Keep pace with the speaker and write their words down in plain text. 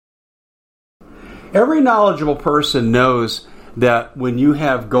Every knowledgeable person knows that when you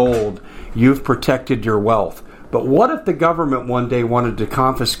have gold, you've protected your wealth. But what if the government one day wanted to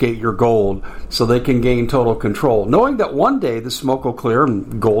confiscate your gold so they can gain total control, knowing that one day the smoke will clear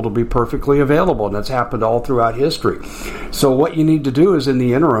and gold will be perfectly available, and that's happened all throughout history. So what you need to do is, in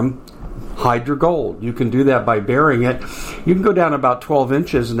the interim, hide your gold. You can do that by burying it. You can go down about 12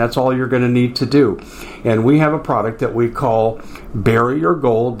 inches, and that's all you're going to need to do. And we have a product that we call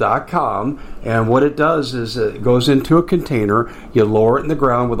buryyourgold.com, and what it does is it goes into a container. You lower it in the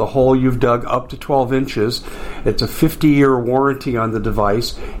ground with a hole you've dug up to 12 inches. It's a 50-year warranty on the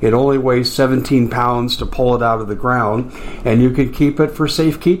device. It only weighs 17 pounds to pull it out of the ground, and you can keep it for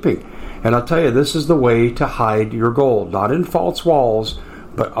safekeeping. And I'll tell you, this is the way to hide your gold, not in false walls,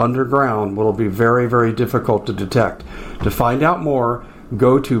 but underground. Will be very, very difficult to detect. To find out more,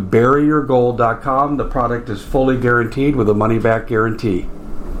 go to buryyourgold.com. The product is fully guaranteed with a money-back guarantee.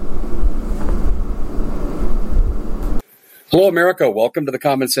 Hello, America. Welcome to the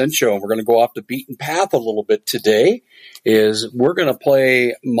Common Sense Show. We're going to go off the beaten path a little bit today. We're going to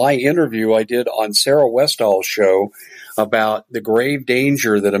play my interview I did on Sarah Westall's show about the grave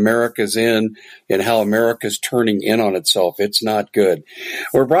danger that America's in and how America's turning in on itself. It's not good.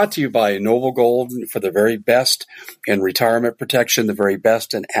 We're brought to you by Noble Gold for the very best in retirement protection, the very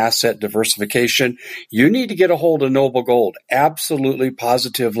best in asset diversification. You need to get a hold of Noble Gold. Absolutely,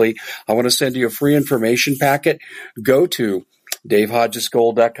 positively. I want to send you a free information packet. Go to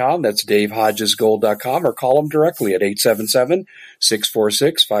DaveHodgesGold.com. That's DaveHodgesGold.com, or call them directly at 877-646-5347,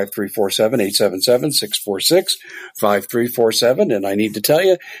 877-646-5347. And I need to tell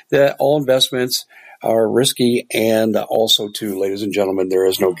you that all investments are risky, and also, too, ladies and gentlemen, there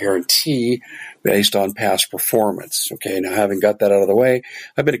is no guarantee based on past performance. Okay, now having got that out of the way,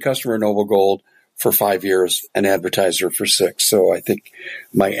 I've been a customer of Noble Gold for 5 years, an advertiser for 6. So I think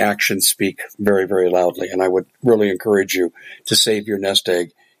my actions speak very, very loudly, and I would really encourage you to save your nest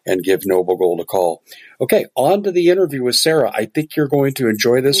egg and give Noble Gold a call. Okay, on to the interview with Sarah. I think you're going to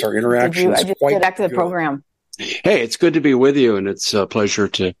enjoy this. Our interaction is quite get back to the good. program. Hey, it's good to be with you, and it's a pleasure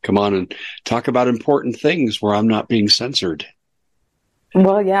to come on and talk about important things where I'm not being censored.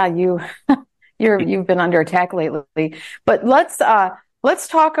 Well, yeah, you've been under attack lately, but let's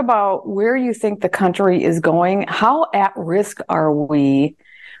talk about where you think the country is going. How at risk are we?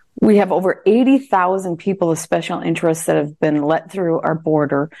 We have over 80,000 people of special interest that have been let through our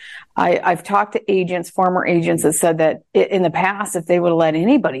border. I've talked to agents, former agents, that said that in the past, if they would have let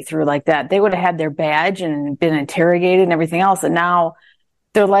anybody through like that, they would have had their badge and been interrogated and everything else. And now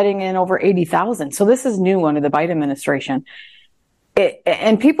they're letting in over 80,000. So this is new under the Biden administration.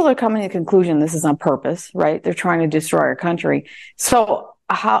 And people are coming to the conclusion this is on purpose, right? They're trying to destroy our country. So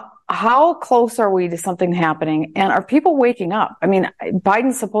how close are we to something happening? And are people waking up? I mean,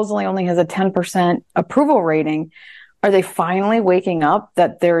 Biden supposedly only has a 10% approval rating. Are they finally waking up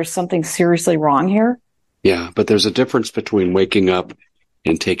that there's something seriously wrong here? Yeah, but there's a difference between waking up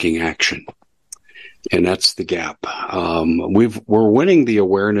and taking action. And that's the gap. We're winning the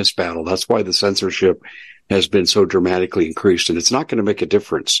awareness battle. That's why the censorship has been so dramatically increased, and it's not going to make a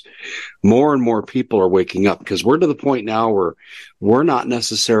difference. More and more people are waking up because we're to the point now where we're not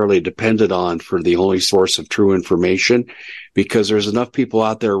necessarily dependent on for the only source of true information, because there's enough people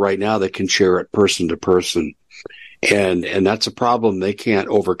out there right now that can share it person to person. And that's a problem they can't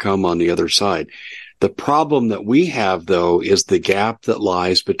overcome on the other side. The problem that we have, though, is the gap that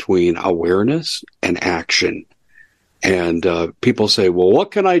lies between awareness and action. And people say, well,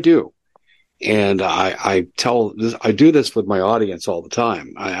 what can I do? And I do this with my audience all the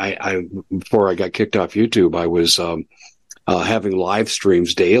time. Before I got kicked off YouTube, I was having live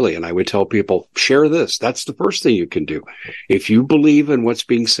streams daily, and I would tell people, share this. That's the first thing you can do. If you believe in what's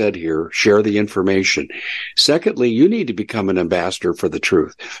being said here, share the information. Secondly, you need to become an ambassador for the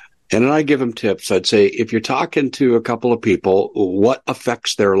truth. And then I give them tips. I'd say, if you're talking to a couple of people, what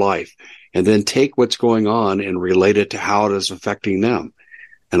affects their life? And then take what's going on and relate it to how it is affecting them.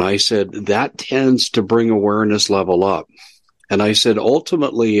 And I said, that tends to bring awareness level up. And I said,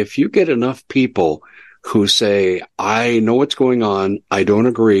 ultimately, if you get enough people who say, I know what's going on, I don't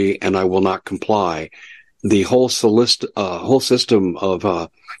agree, and I will not comply, the whole system of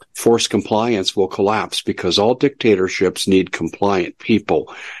forced compliance will collapse, because all dictatorships need compliant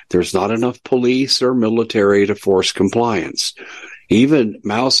people. There's not enough police or military to force compliance. Even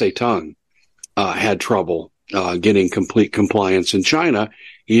Mao Zedong had trouble getting complete compliance in China,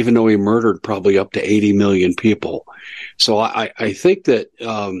 even though he murdered probably up to 80 million people. So I think that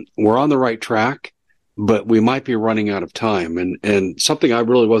we're on the right track, but we might be running out of time. And something I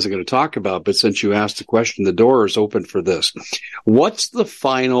really wasn't going to talk about, but since you asked the question, the door is open for this. What's the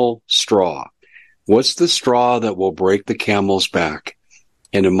final straw? What's the straw that will break the camel's back?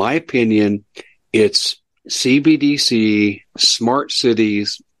 And in my opinion, it's CBDC, smart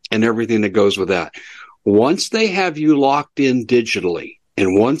cities, and everything that goes with that. Once they have you locked in digitally,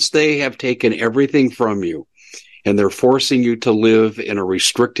 and once they have taken everything from you, and they're forcing you to live in a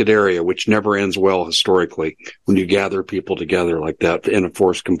restricted area, which never ends well historically when you gather people together like that in a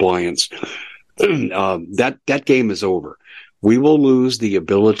forced compliance, that game is over. We will lose the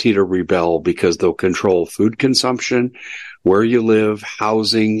ability to rebel because they'll control food consumption, where you live,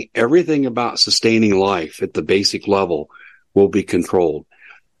 housing, everything about sustaining life at the basic level will be controlled.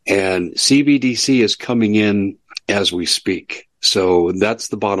 And CBDC is coming in as we speak. So that's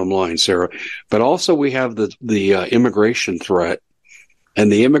the bottom line, Sarah. But also we have the immigration threat,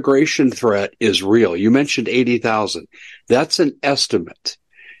 and the immigration threat is real. You mentioned 80,000. That's an estimate.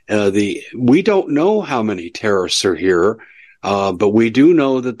 We don't know how many terrorists are here. But we do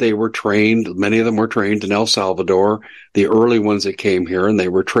know that they were trained. Many of them were trained in El Salvador, the early ones that came here, and they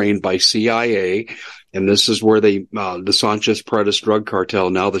were trained by CIA. And this is where the Sanchez-Perez drug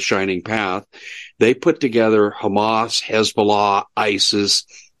cartel, now the Shining Path, they put together Hamas, Hezbollah, ISIS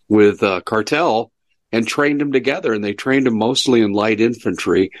with cartel and trained them together. And they trained them mostly in light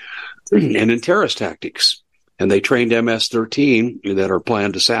infantry and in terrorist tactics. And they trained MS-13 that are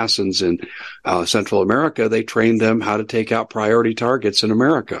planned assassins in Central America. They trained them how to take out priority targets in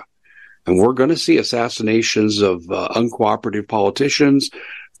America. And we're going to see assassinations of uncooperative politicians.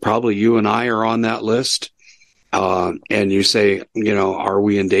 Probably you and I are on that list. And you say, are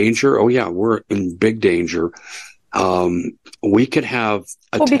we in danger? Oh, yeah, we're in big danger. We could have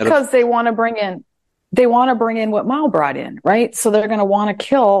because they want to bring in what Mao brought in, right? So they're going to want to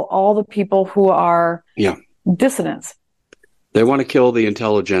kill all the people who are dissidents. They want to kill the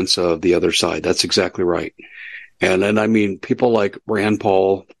intelligence of the other side. That's exactly right. And I mean, people like Rand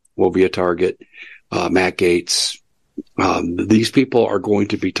Paul will be a target, Matt Gaetz. These people are going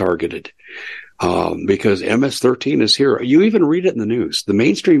to be targeted because MS-13 is here. You even read it in the news. The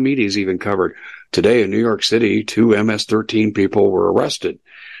mainstream media is even covered. Today in New York City, 2 MS-13 people were arrested.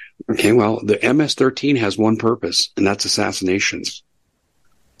 Okay, well, the MS-13 has one purpose, and that's assassinations.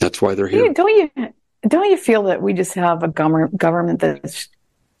 That's why they're here. Don't you feel that we just have a government that's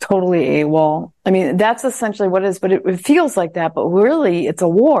totally AWOL? I mean, that's essentially what it is, but it feels like that, but really it's a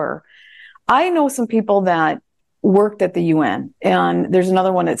war. I know some people that worked at the UN, and there's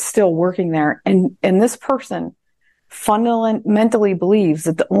another one that's still working there, and this person fundamentally believes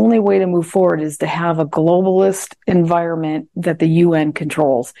that the only way to move forward is to have a globalist environment that the UN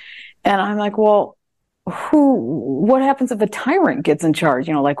controls. And I'm like, well, what happens if a tyrant gets in charge?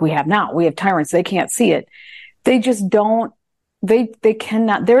 Like we have now, we have tyrants. They can't see it. They just don't, they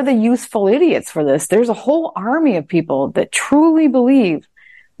cannot, they're the useful idiots for this. There's a whole army of people that truly believe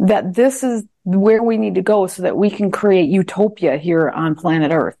that this is where we need to go so that we can create utopia here on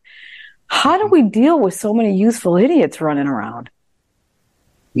planet Earth. How do we deal with so many useful idiots running around?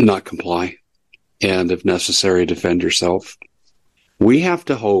 Not comply. And if necessary, defend yourself. We have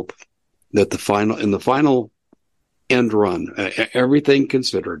to hope that in the final end run, everything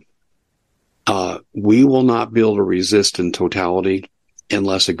considered, we will not be able to resist in totality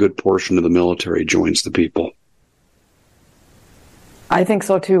unless a good portion of the military joins the people. I think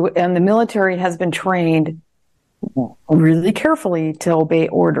so too. And the military has been trained really carefully to obey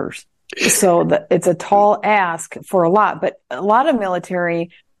orders. So it's a tall ask for a lot, but a lot of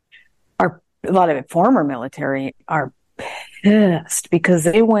former military are pissed because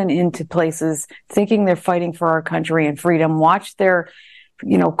they went into places thinking they're fighting for our country and freedom, watched their,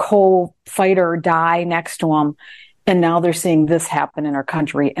 co-fighter die next to them. And now they're seeing this happen in our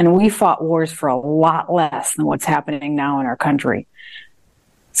country. And we fought wars for a lot less than what's happening now in our country.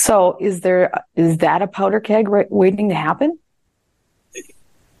 So is that a powder keg waiting to happen?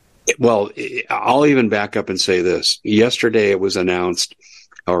 Well, I'll even back up and say this. Yesterday it was announced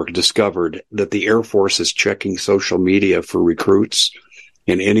or discovered that the Air Force is checking social media for recruits,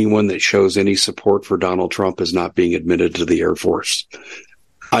 and anyone that shows any support for Donald Trump is not being admitted to the Air Force.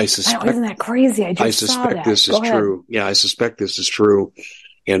 Isn't that crazy? I suspect this is true. Yeah, I suspect this is true,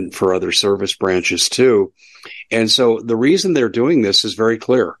 and for other service branches too. And so the reason they're doing this is very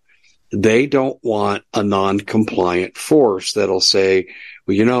clear. They don't want a non-compliant force that'll say,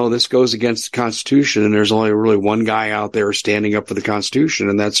 well, this goes against the Constitution, and there's only really one guy out there standing up for the Constitution,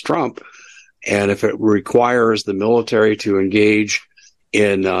 and that's Trump. And if it requires the military to engage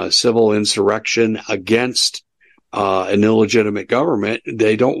in civil insurrection against an illegitimate government,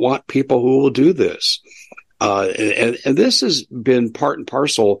 they don't want people who will do this. And this has been part and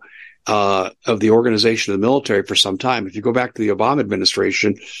parcel of the organization of the military for some time. If you go back to the Obama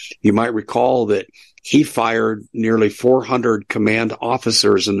administration, you might recall that he fired nearly 400 command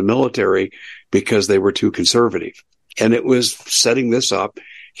officers in the military because they were too conservative. And it was setting this up.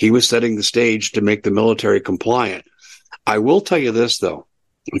 He was setting the stage to make the military compliant. I will tell you this, though.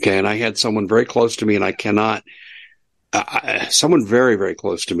 Okay. And I had someone very close to me, and I cannot, someone very, very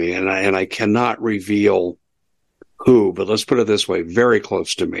close to me, and I cannot reveal who, but let's put it this way, very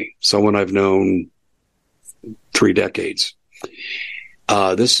close to me, someone I've known 3 decades.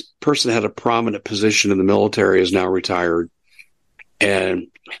 This person had a prominent position in the military, is now retired, and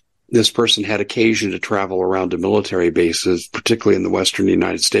this person had occasion to travel around to military bases, particularly in the Western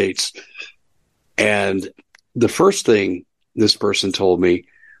United States. And the first thing this person told me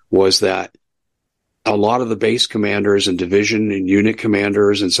was that a lot of the base commanders and division and unit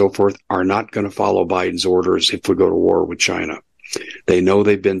commanders and so forth are not going to follow Biden's orders if we go to war with China. They know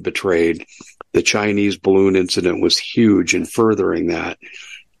they've been betrayed. The Chinese balloon incident was huge in furthering that.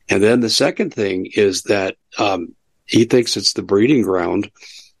 And then the second thing is that he thinks it's the breeding ground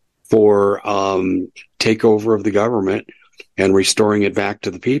for takeover of the government and restoring it back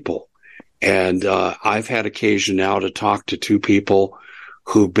to the people. And I've had occasion now to talk to 2 people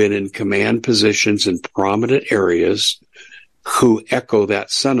who've been in command positions in prominent areas who echo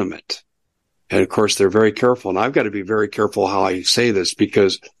that sentiment. And of course, they're very careful. And I've got to be very careful how I say this,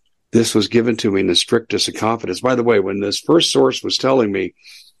 because this was given to me in the strictest of confidence. By the way, when this first source was telling me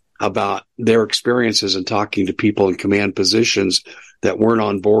about their experiences in talking to people in command positions that weren't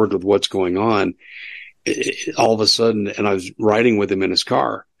on board with what's going on, all of a sudden, and I was riding with him in his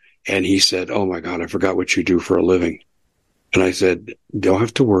car, and he said, "Oh my God, I forgot what you do for a living." And I said, "Don't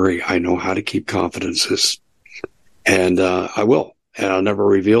have to worry. I know how to keep confidences." And I will. And I'll never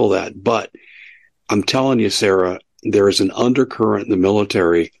reveal that. But I'm telling you, Sarah, there is an undercurrent in the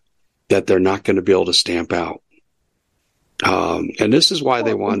military that they're not going to be able to stamp out. And this is why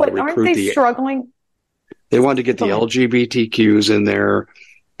they wanted to recruit aren't they struggling? They wanted to get the LGBTQs in there.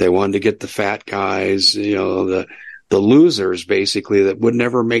 They wanted to get the fat guys, the losers, basically, that would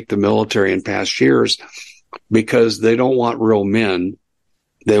never make the military in past years, because they don't want real men.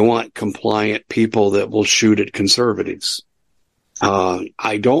 They want compliant people that will shoot at conservatives.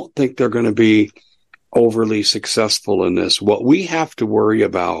 I don't think they're going to be overly successful in this. What we have to worry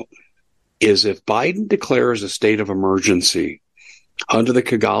about is if Biden declares a state of emergency under the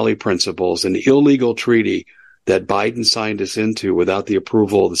Kigali Principles, an illegal treaty that Biden signed us into without the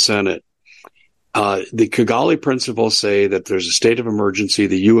approval of the Senate. The Kigali Principles say that there's a state of emergency.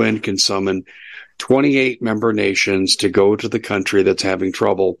 The UN can summon 28 member nations to go to the country that's having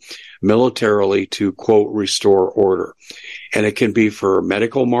trouble militarily to, quote, restore order. And it can be for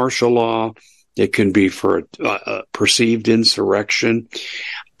medical martial law. It can be for a perceived insurrection.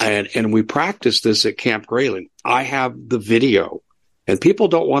 And we practice this at Camp Grayling. I have the video, and people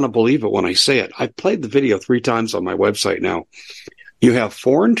don't want to believe it when I say it. I've played the video 3 times on my website now. You have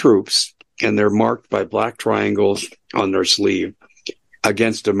foreign troops, and they're marked by black triangles on their sleeve,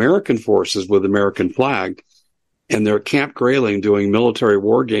 against American forces with American flag, and they're at Camp Grayling doing military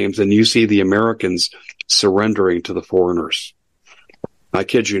war games, and you see the Americans surrendering to the foreigners. I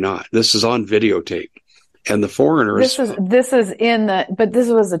kid you not. This is on videotape. And the foreigners... This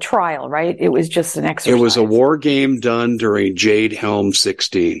was a trial, right? It was just an exercise. It was a war game done during Jade Helm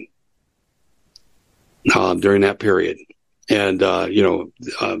 16, during that period. And,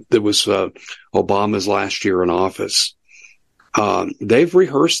 it was Obama's last year in office. They've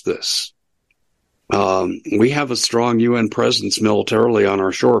rehearsed this. We have a strong UN presence militarily on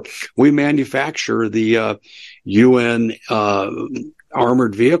our shore. We manufacture the UN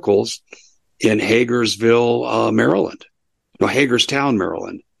armored vehicles in Hagersville, Maryland. No, Hagerstown,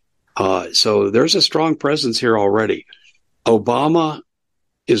 Maryland. So there's a strong presence here already. Obama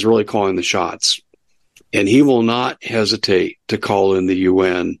is really calling the shots, and he will not hesitate to call in the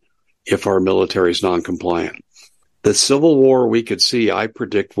UN if our military is non-compliant. The civil war we could see, I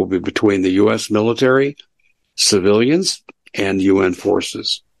predict, will be between the U.S. military, civilians, and UN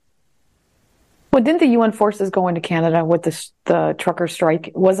forces. Well, didn't the UN forces go into Canada with the trucker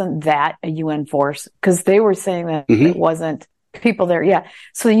strike? Wasn't that a UN force? Because they were saying that it wasn't people there. Yeah.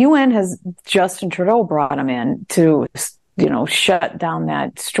 So the UN has, Justin Trudeau brought them in to, shut down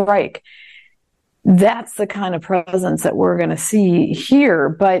that strike. That's the kind of presence that we're going to see here.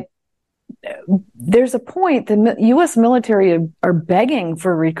 But there's a point, the U.S. military are begging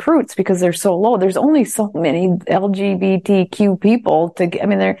for recruits because they're so low. There's only so many LGBTQ people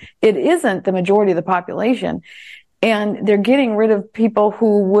it isn't the majority of the population. And they're getting rid of people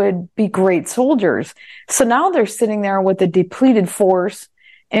who would be great soldiers. So now they're sitting there with a depleted force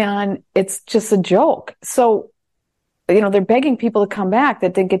and it's just a joke. So, they're begging people to come back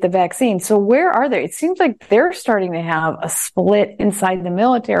that didn't get the vaccine. So where are they? It seems like they're starting to have a split inside the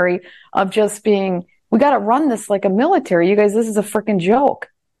military of just being, we got to run this like a military. You guys, this is a freaking joke.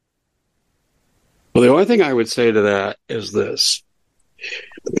 Well, the only thing I would say to that is this.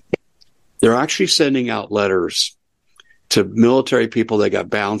 They're actually sending out letters to military people that got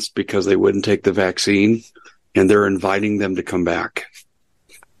bounced because they wouldn't take the vaccine, and they're inviting them to come back.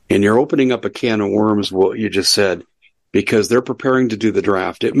 And you're opening up a can of worms, what you just said, because they're preparing to do the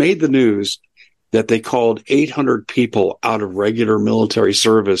draft. It made the news that they called 800 people out of regular military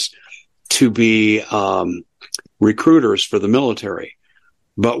service to be recruiters for the military.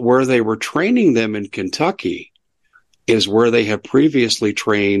 But where they were training them in Kentucky is where they have previously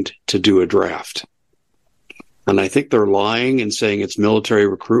trained to do a draft. And I think they're lying and saying it's military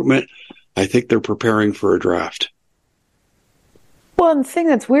recruitment. I think they're preparing for a draft. Well, and the thing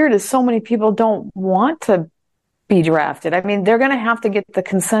that's weird is so many people don't want to be drafted. I mean, they're going to have to get the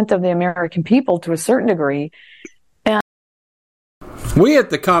consent of the American people to a certain degree. We at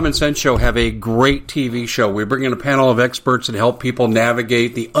the Common Sense Show have a great TV show. We bring in a panel of experts and help people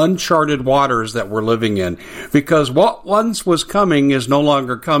navigate the uncharted waters that we're living in. Because what once was coming is no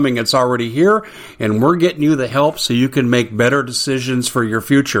longer coming. It's already here, and we're getting you the help so you can make better decisions for your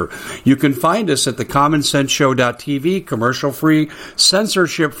future. You can find us at thecommonsenseshow.tv, commercial-free,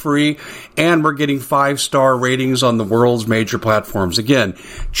 censorship-free, and we're getting 5-star ratings on the world's major platforms. Again,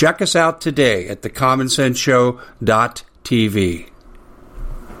 check us out today at thecommonsenseshow.tv.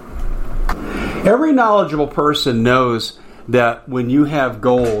 Every knowledgeable person knows that when you have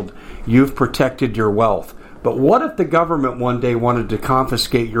gold, you've protected your wealth. But what if the government one day wanted to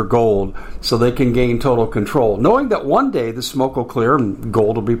confiscate your gold so they can gain total control, knowing that one day the smoke will clear and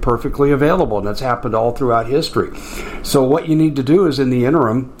gold will be perfectly available, and that's happened all throughout history. So what you need to do is, in the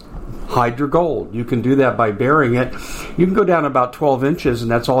interim, hide your gold. You can do that by burying it. You can go down about 12 inches, and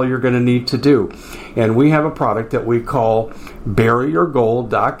that's all you're going to need to do. And we have a product that we call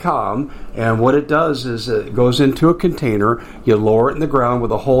buryyourgold.com, and what it does is it goes into a container. You lower it in the ground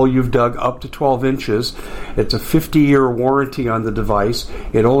with a hole you've dug up to 12 inches. It's a 50-year warranty on the device.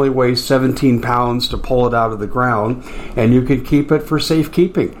 It only weighs 17 pounds to pull it out of the ground, and you can keep it for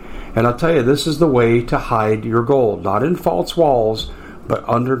safekeeping. And I'll tell you, this is the way to hide your gold, not in false walls, but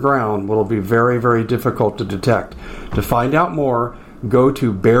underground. Will be very, very difficult to detect. To find out more, go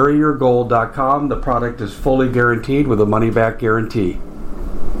to buryyourgold.com. The product is fully guaranteed with a money-back guarantee.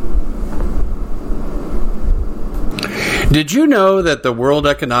 Did you know that the World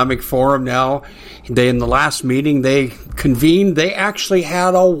Economic Forum now, in the last meeting they convened, they actually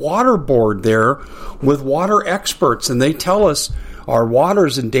had a water board there with water experts, and they tell us our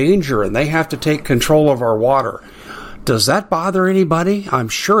water's in danger and they have to take control of our water. Does that bother anybody? I'm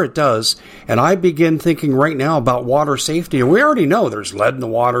sure it does. And I begin thinking right now about water safety. And we already know there's lead in the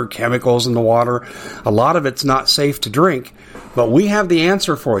water, chemicals in the water. A lot of it's not safe to drink. But we have the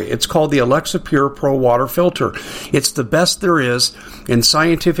answer for you. It's called the Alexa Pure Pro Water Filter. It's the best there is, and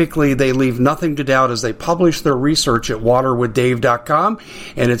scientifically they leave nothing to doubt as they publish their research at waterwithdave.com,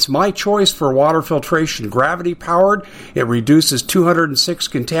 and it's my choice for water filtration. Gravity powered, it reduces 206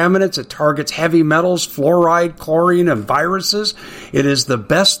 contaminants, it targets heavy metals, fluoride, chlorine, and viruses. It is the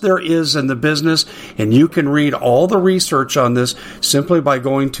best there is in the business, and you can read all the research on this simply by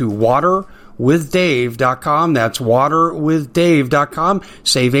going to waterwithdave.com. That's waterwithdave.com.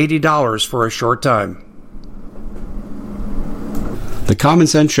 Save $80 for a short time. The Common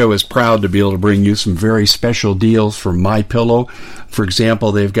Sense Show is proud to be able to bring you some very special deals from MyPillow. For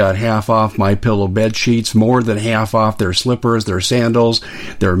example, they've got half off MyPillow bed sheets, more than half off their slippers, their sandals,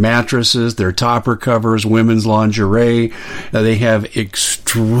 their mattresses, their topper covers, women's lingerie. They have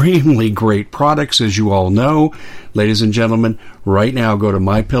extremely great products, as you all know. Ladies and gentlemen, right now go to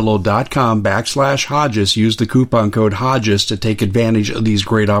mypillow.com/Hodges. Use the coupon code Hodges to take advantage of these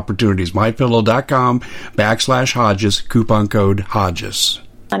great opportunities. mypillow.com/Hodges, coupon code Hodges.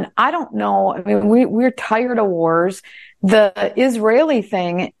 And I don't know. I mean, we're tired of wars. The Israeli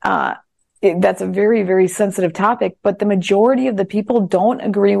thing, that's a very, very sensitive topic, but the majority of the people don't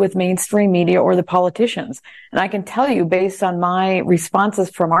agree with mainstream media or the politicians. And I can tell you, based on my responses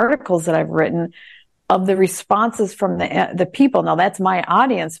from articles that I've written, of the responses from the people. Now, that's my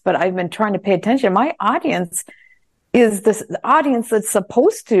audience, but I've been trying to pay attention. My audience is the audience that's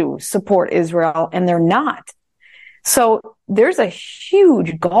supposed to support Israel, and they're not. So there's a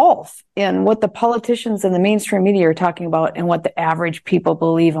huge gulf in what the politicians and the mainstream media are talking about and what the average people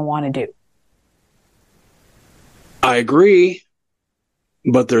believe and want to do. I agree,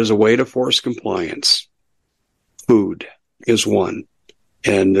 but there's a way to force compliance. Food is one.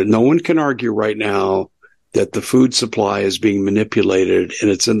 And no one can argue right now that the food supply is being manipulated and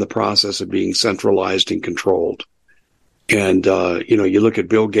it's in the process of being centralized and controlled. And, you look at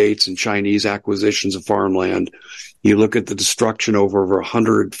Bill Gates and Chinese acquisitions of farmland. You look at the destruction of over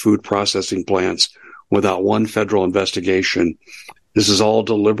 100 food processing plants without one federal investigation. This is all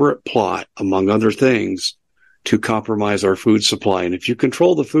deliberate plot, among other things, to compromise our food supply. And if you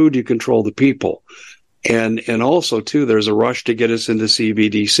control the food, you control the people. And also, too, there's a rush to get us into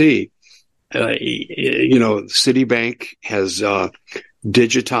CBDC. Citibank has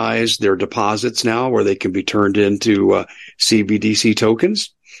digitized their deposits now where they can be turned into CBDC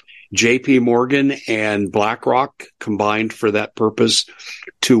tokens. JP Morgan and BlackRock combined for that purpose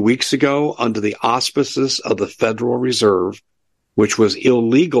 2 weeks ago under the auspices of the Federal Reserve, which was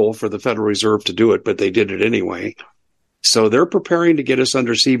illegal for the Federal Reserve to do it, but they did it anyway. So they're preparing to get us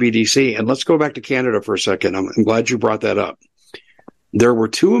under CBDC. And let's go back to Canada for a second. I'm glad you brought that up. There were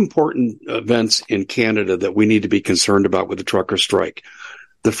two important events in Canada that we need to be concerned about with the trucker strike.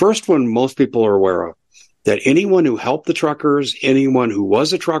 The first one most people are aware of, that anyone who helped the truckers, anyone who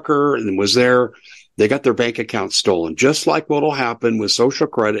was a trucker and was there, they got their bank accounts stolen, just like what will happen with social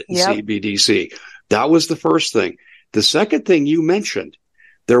credit and CBDC. That was the first thing. The second thing you mentioned,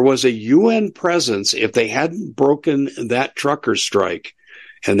 there was a UN presence. If they hadn't broken that trucker strike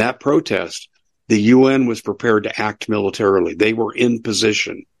and that protest, the UN was prepared to act militarily. They were in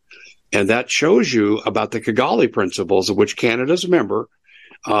position. And that shows you about the Kigali principles, of which Canada's a member,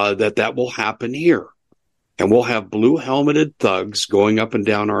 that will happen here. And we'll have blue helmeted thugs going up and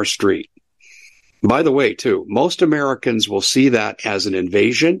down our street. By the way, too, most Americans will see that as an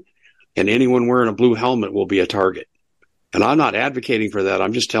invasion, and anyone wearing a blue helmet will be a target. And I'm not advocating for that.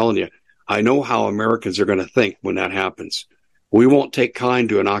 I'm just telling you, I know how Americans are going to think when that happens. We won't take kind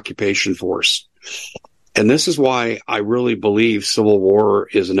to an occupation force. And this is why I really believe civil war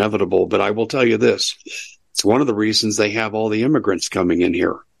is inevitable. But I will tell you this. It's one of the reasons they have all the immigrants coming in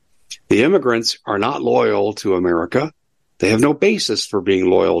here. The immigrants are not loyal to America. They have no basis for being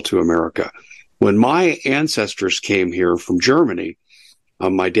loyal to America. When my ancestors came here from Germany,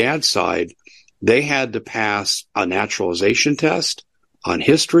 on my dad's side, they had to pass a naturalization test on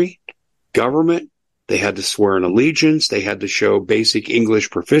history, government. They had to swear an allegiance. They had to show basic English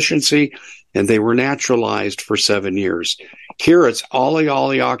proficiency, and they were naturalized for 7 years. Here it's ollie,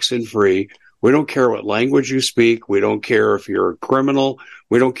 oxen free. We don't care what language you speak. We don't care if you're a criminal.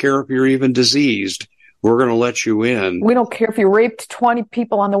 We don't care if you're even diseased. We're going to let you in. We don't care if you raped 20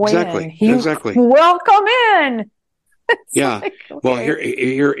 people on the way in. Exactly. Welcome in. Yeah. Like, okay. Well,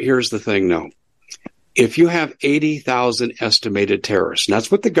 here's the thing, though. If you have 80,000 estimated terrorists, and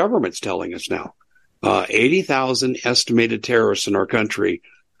that's what the government's telling us now, 80,000 estimated terrorists in our country,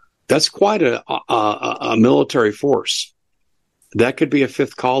 that's quite a military force. That could be a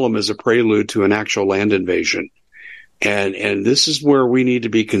fifth column as a prelude to an actual land invasion. And this is where we need to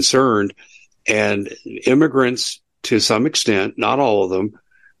be concerned. And immigrants, to some extent, not all of them,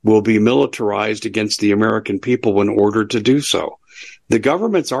 will be militarized against the American people when ordered to do so. The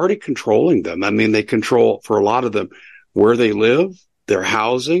government's already controlling them. I mean, they control, for a lot of them, where they live, their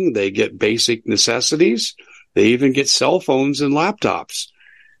housing, they get basic necessities, they even get cell phones and laptops.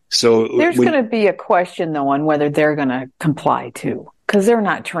 So there's going to be a question, though, on whether they're going to comply, too, because they're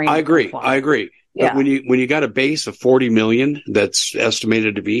not trained I agree. to comply. I agree. Yeah. But when you got a base of 40 million that's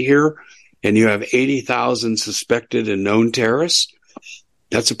estimated to be here, and you have 80,000 suspected and known terrorists,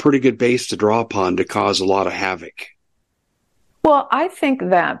 that's a pretty good base to draw upon to cause a lot of havoc. Well, I think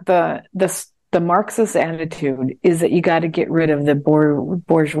that the Marxist attitude is that you got to get rid of the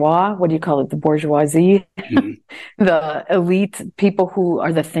bourgeois. What do you call it? The bourgeoisie, the elite people who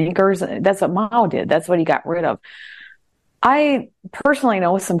are the thinkers. That's what Mao did. That's what he got rid of. I personally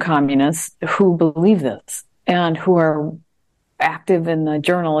know some communists who believe this and who are active in the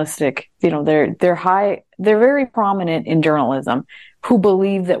journalistic. They're very prominent in journalism, who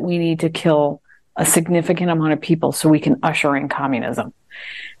believe that we need to kill a significant amount of people so we can usher in communism.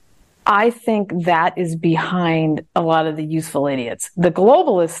 I think that is behind a lot of the useful idiots. The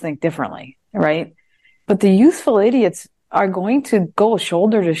globalists think differently, right? But the useful idiots are going to go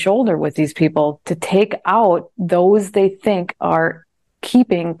shoulder to shoulder with these people to take out those they think are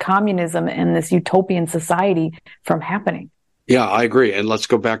keeping communism and this utopian society from happening. Yeah, I agree. And let's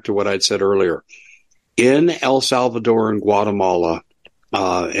go back to what I'd said earlier. In El Salvador and Guatemala,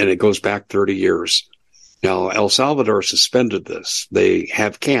 and it goes back 30 years. Now, El Salvador suspended this. They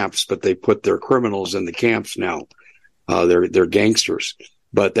have camps, but they put their criminals in the camps now. They're gangsters.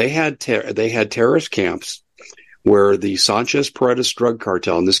 But they had terrorist camps where the Sanchez Paredes drug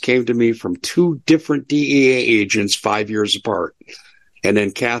cartel, and this came to me from two different DEA agents 5 years apart, And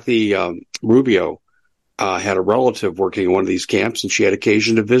then Kathy Rubio had a relative working in one of these camps, and she had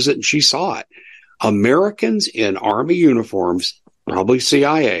occasion to visit, and she saw it. Americans in Army uniforms, probably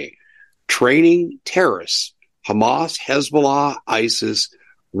CIA, training terrorists, Hamas, Hezbollah, ISIS,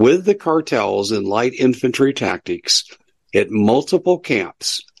 with the cartels in light infantry tactics at multiple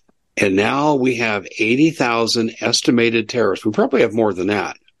camps. And now we have 80,000 estimated terrorists. We probably have more than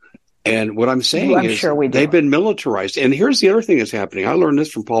that. And what I'm saying is sure we do. They've been militarized. And here's the other thing that's happening. I learned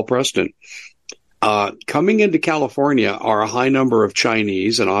this from Paul Preston. Coming into California are a high number of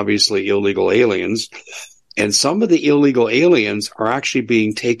Chinese and obviously illegal aliens. And some of the illegal aliens are actually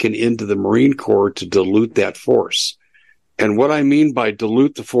being taken into the Marine Corps to dilute that force. And what I mean by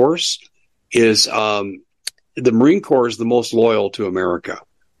dilute the force is the Marine Corps is the most loyal to America.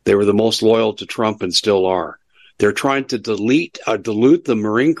 They were the most loyal to Trump and still are. They're trying to dilute the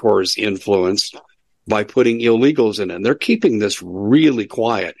Marine Corps' influence by putting illegals in it. And they're keeping this really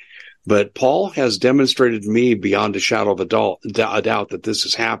quiet. But Paul has demonstrated to me beyond a shadow of a doubt that this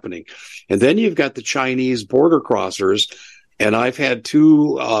is happening. And then you've got the Chinese border crossers. And I've had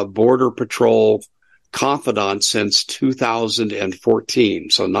two Border Patrol confidants since 2014.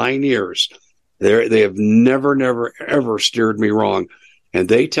 So 9 years. They have never, ever steered me wrong. And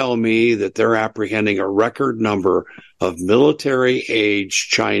they tell me that they're apprehending a record number of military-age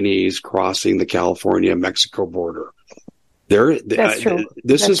Chinese crossing the California-Mexico border. That's true.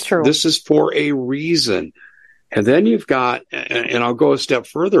 This is for a reason. And then you've got, and I'll go a step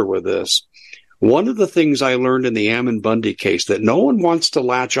further with this. One of the things I learned in the Ammon Bundy case that no one wants to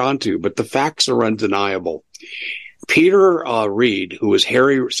latch onto, but the facts are undeniable. Peter Reed, who was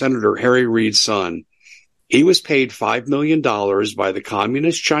Senator Harry Reid's son, he was paid $5 million by the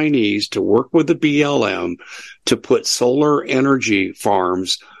communist Chinese to work with the BLM to put solar energy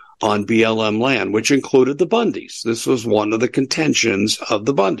farms on BLM land, which included the Bundys. This was one of the contentions of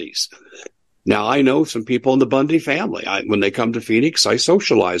the Bundys. Now, I know some people in the Bundy family. When they come to Phoenix, I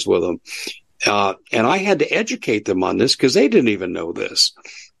socialize with them. And I had to educate them on this because they didn't even know this.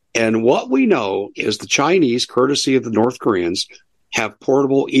 And what we know is the Chinese, courtesy of the North Koreans, have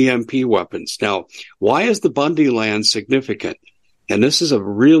portable EMP weapons. Now, why is the Bundy land significant? And this is a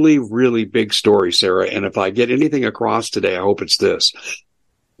really, really big story, Sarah. And if I get anything across today, I hope it's this.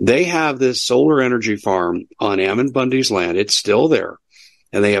 They have this solar energy farm on Ammon Bundy's land. It's still there.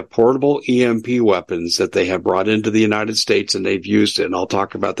 And they have portable EMP weapons that they have brought into the United States, and they've used it. And I'll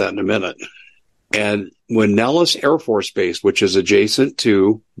talk about that in a minute. And when Nellis Air Force Base, which is adjacent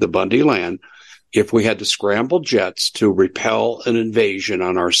to the Bundy land, if we had to scramble jets to repel an invasion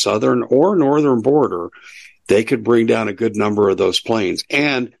on our southern or northern border, they could bring down a good number of those planes.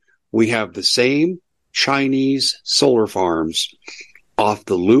 And we have the same Chinese solar farms off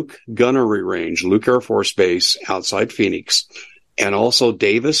the Luke Gunnery Range, Luke Air Force Base outside Phoenix, and also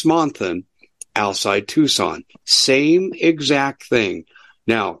Davis-Monthan outside Tucson. Same exact thing.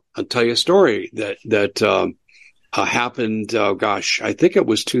 Now, I'll tell you a story that happened, I think it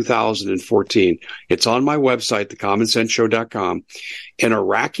was 2014. It's on my website, thecommonsenseshow.com. An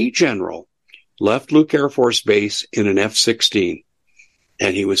Iraqi general left Luke Air Force Base in an F-16,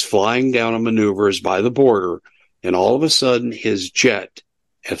 and he was flying down on maneuvers by the border, and all of a sudden his jet,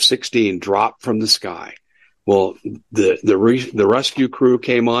 F-16, dropped from the sky. Well, the rescue crew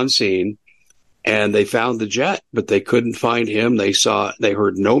came on scene, and they found the jet, but they couldn't find him. They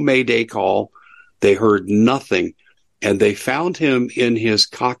heard no Mayday call. They heard nothing, and they found him in his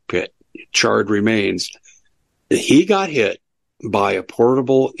cockpit, charred remains. He got hit by a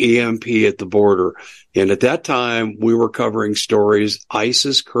portable EMP at the border. And at that time, we were covering stories,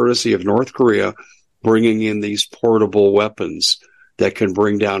 ISIS, courtesy of North Korea, bringing in these portable weapons that can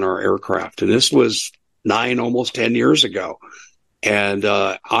bring down our aircraft. And this was 9, almost 10 years ago. And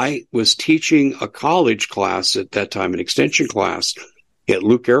I was teaching a college class at that time, an extension class at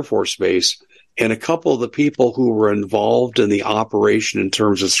Luke Air Force Base. And a couple of the people who were involved in the operation in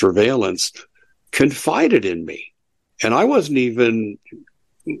terms of surveillance confided in me. And I wasn't even,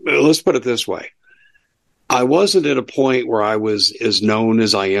 let's put it this way, I wasn't at a point where I was as known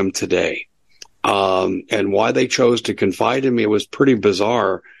as I am today. And why they chose to confide in me, it was pretty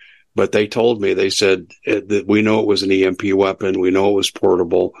bizarre. But they told me, they said, that we know it was an EMP weapon. We know it was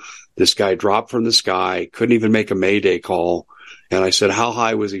portable. This guy dropped from the sky, couldn't even make a Mayday call. And I said, how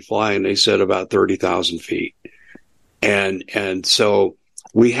high was he flying? They said about 30,000 feet. And so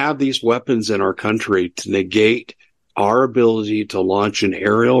we have these weapons in our country to negate our ability to launch an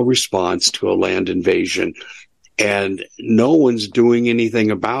aerial response to a land invasion. And no one's doing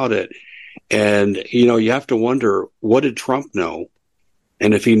anything about it. And, you know, you have to wonder, what did Trump know?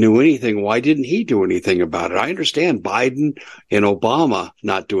 And if he knew anything, why didn't he do anything about it? I understand Biden and Obama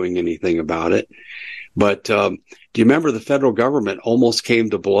not doing anything about it. But do you remember the federal government almost came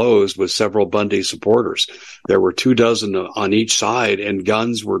to blows with several Bundy supporters? There were 24 on each side, and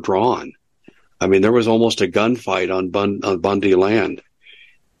guns were drawn. I mean, there was almost a gunfight on Bundy land.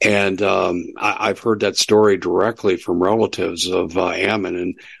 And I've heard that story directly from relatives of Ammon,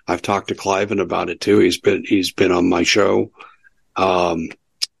 and I've talked to Cliven about it too. He's been on my show. I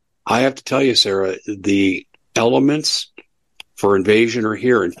have to tell you, Sarah, the elements for invasion are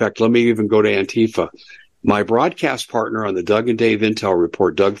here. In fact, let me even go to Antifa. My broadcast partner on the Doug and Dave Intel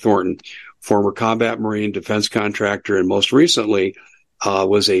Report, Doug Thornton, former combat Marine defense contractor, and most recently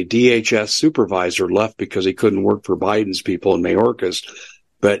was a DHS supervisor, left because he couldn't work for Biden's people in Mayorkas.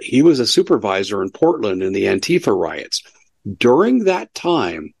 But he was a supervisor in Portland in the Antifa riots. During that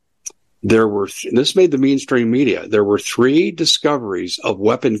time, there were, this made the mainstream media, there were 3 discoveries of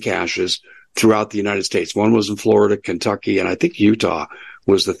weapon caches throughout the United States. One was in Florida, Kentucky, and I think Utah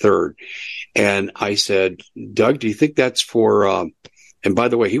was the third. And I said, Doug, do you think that's for, and by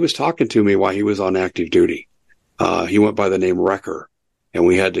the way, he was talking to me while he was on active duty. He went by the name Wrecker, and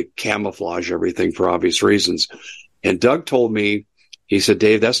we had to camouflage everything for obvious reasons. And Doug told me, he said,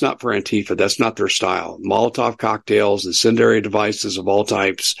 Dave, that's not for Antifa. That's not their style. Molotov cocktails, incendiary devices of all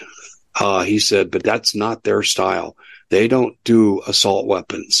types. He said, but that's not their style. They don't do assault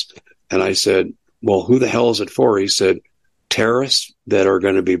weapons. And I said, well, who the hell is it for? He said, terrorists that are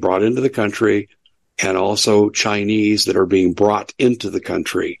going to be brought into the country, and also Chinese that are being brought into the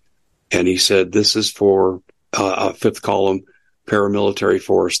country. And he said, this is for a fifth column paramilitary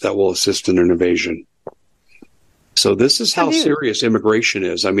force that will assist in an invasion. So this is how serious immigration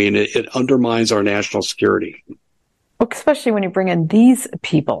is. I mean, it undermines our national security. Especially when you bring in these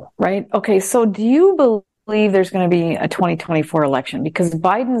people, right? Okay, so do you believe there's going to be a 2024 election? Because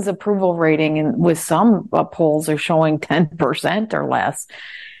Biden's approval rating with some polls are showing 10% or less.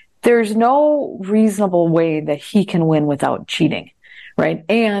 There's no reasonable way that he can win without cheating, right?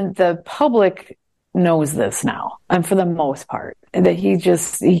 And the public knows this now, and for the most part, that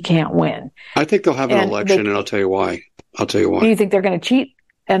he can't win. I think they'll have an election, and I'll tell you why. Do you think they're going to cheat?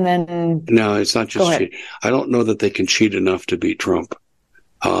 And then no, it's not just cheat. I don't know that they can cheat enough to beat Trump.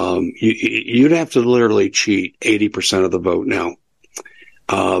 You'd have to literally cheat 80% of the vote now.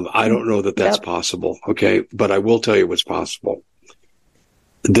 I don't know that that's possible. Okay, but I will tell you what's possible.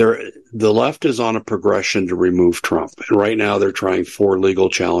 The left is on a progression to remove Trump. And right now they're trying 4 legal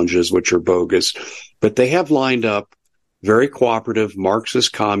challenges, which are bogus, but they have lined up very cooperative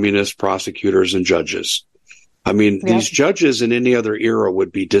Marxist communist prosecutors and judges. I mean, these judges in any other era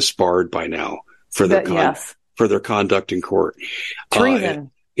would be disbarred by now for their conduct in court.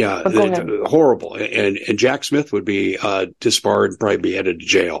 Treason. Horrible. And Jack Smith would be disbarred and probably be headed to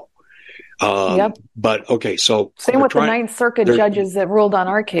jail. But okay, so same with the Ninth Circuit judges that ruled on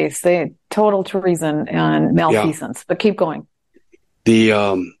our case. They total treason and malfeasance. But keep going.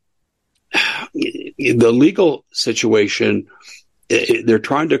 The legal situation, they're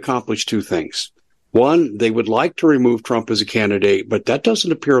trying to accomplish 2 things. One, they would like to remove Trump as a candidate, but that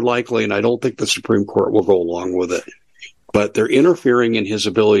doesn't appear likely, and I don't think the Supreme Court will go along with it. But they're interfering in his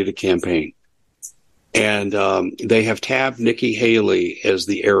ability to campaign. And they have tabbed Nikki Haley as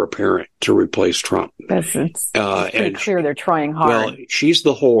the heir apparent to replace Trump. It's pretty clear they're trying hard. Well, she's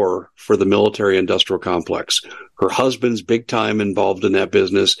the whore for the military-industrial complex. Her husband's big time involved in that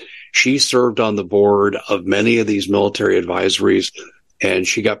business. She served on the board of many of these military advisories, and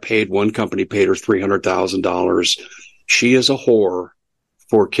she got paid. One company paid her $300,000. She is a whore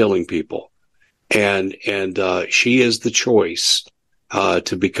for killing people, and she is the choice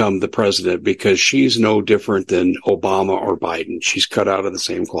to become the president, because she's no different than Obama or Biden. She's cut out of the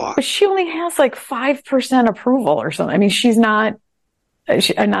same cloth. But she only has like 5% approval or something. I mean, she's not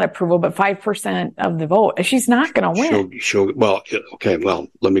approval, but 5% of the vote. She's not going to win. Well,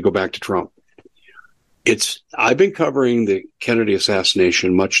 let me go back to Trump. I've been covering the Kennedy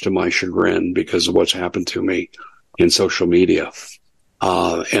assassination, much to my chagrin, because of what's happened to me in social media.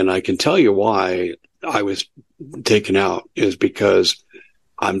 And I can tell you why I was taken out is because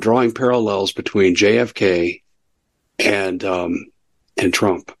I'm drawing parallels between JFK and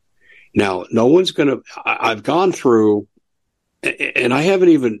Trump. Now, no one's going to, I've gone through, and I haven't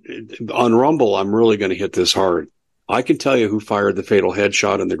even, on Rumble, I'm really going to hit this hard. I can tell you who fired the fatal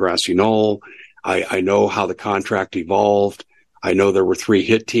headshot in the grassy knoll. I know how the contract evolved. I know there were 3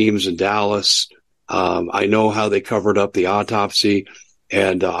 hit teams in Dallas. I know how they covered up the autopsy.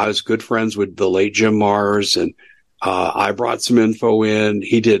 And I was good friends with the late Jim Mars, and I brought some info in.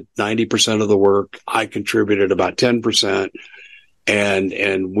 He did 90% of the work. I contributed about 10%.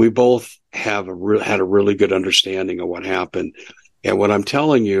 And we both had a really good understanding of what happened. And what I'm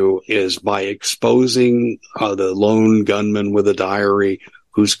telling you is by exposing the lone gunman with a diary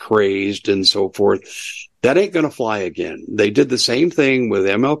who's crazed and so forth, that ain't going to fly again. They did the same thing with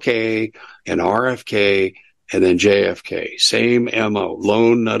MLK and RFK and then JFK. Same MO,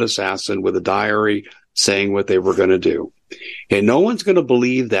 lone nut assassin with a diary saying what they were going to do. And no one's going to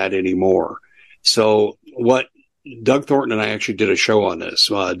believe that anymore. So what Doug Thornton and I actually did a show on this,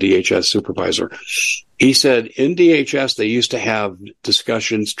 DHS supervisor. He said in DHS, they used to have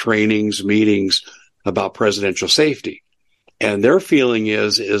discussions, trainings, meetings about presidential safety. And their feeling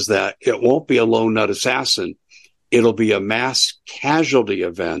is that it won't be a lone nut assassin. It'll be a mass casualty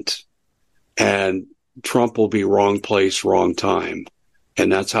event, and Trump will be wrong place, wrong time.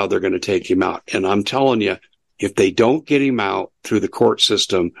 And that's how they're going to take him out. And I'm telling you, if they don't get him out through the court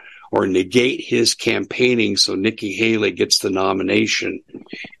system or negate his campaigning so Nikki Haley gets the nomination,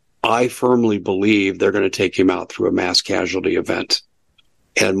 I firmly believe they're going to take him out through a mass casualty event.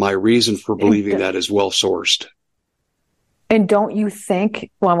 And my reason for believing that is well sourced. And don't you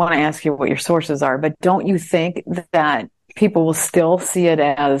think, well, I want to ask you what your sources are, but don't you think that people will still see it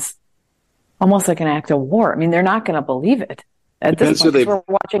as almost like an act of war? I mean, they're not going to believe it at this point. We're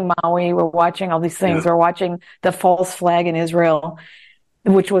watching Maui, we're watching all these things, we're watching the false flag in Israel,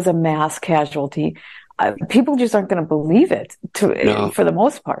 which was a mass casualty. People just aren't going to believe it for the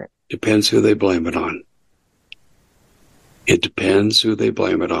most part. Depends who they blame it on. It depends who they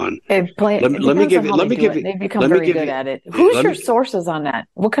blame it on. Let me give you. They've become very good at it. Who's your sources on that?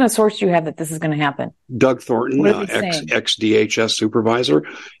 What kind of source do you have that this is going to happen? Doug Thornton, ex-DHS supervisor.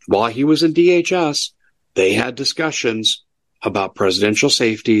 While he was in DHS, they had discussions about presidential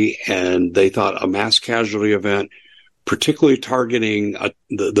safety, and they thought a mass casualty event, particularly targeting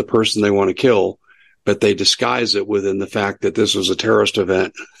the person they want to kill, but they disguise it within the fact that this was a terrorist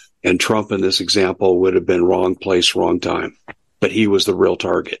event. And Trump, in this example, would have been wrong place, wrong time. But he was the real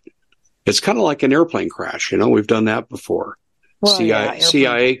target. It's kind of like an airplane crash. We've done that before. Well,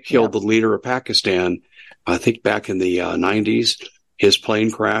 CIA killed the leader of Pakistan, I think back in the 90s. His plane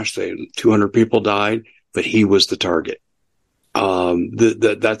crashed. 200 people died, but he was the target.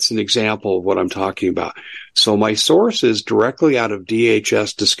 That's an example of what I'm talking about. So my source is directly out of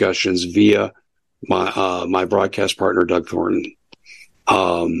DHS discussions via my broadcast partner, Doug Thornton.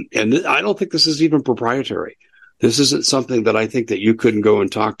 And I don't think this is even proprietary. This isn't something that I think that you couldn't go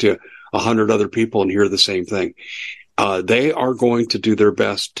and talk to 100 other people and hear the same thing. They are going to do their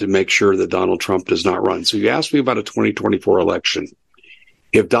best to make sure that Donald Trump does not run. So you asked me about a 2024 election.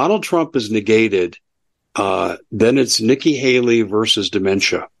 If Donald Trump is negated, then it's Nikki Haley versus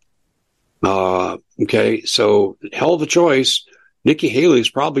dementia. Okay, so hell of a choice. Nikki Haley is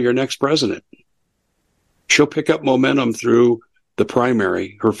probably your next president. She'll pick up momentum through the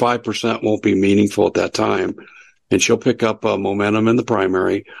primary. Her 5% won't be meaningful at that time, and she'll pick up momentum in the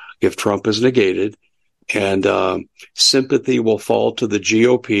primary if Trump is negated, and sympathy will fall to the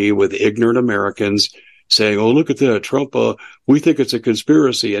GOP with ignorant Americans saying, oh, look at that, Trump, we think it's a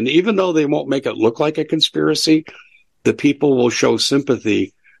conspiracy. And even though they won't make it look like a conspiracy, the people will show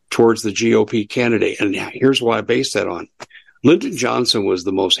sympathy towards the GOP candidate. And here's why I base that on. Lyndon Johnson was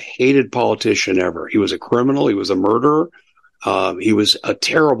the most hated politician ever. He was a criminal. He was a murderer. He was a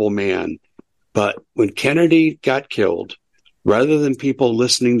terrible man. But when Kennedy got killed, rather than people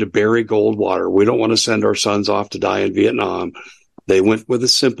listening to Barry Goldwater, we don't want to send our sons off to die in Vietnam, they went with a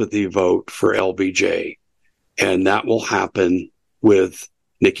sympathy vote for LBJ. And that will happen with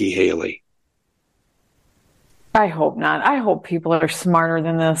Nikki Haley. I hope not. I hope people are smarter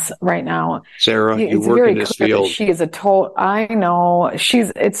than this right now. Sarah, you work in this field. She is I know.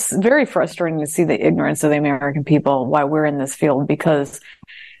 It's very frustrating to see the ignorance of the American people while we're in this field, because,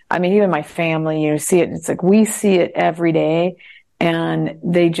 I mean, even my family, you see it. It's like we see it every day, and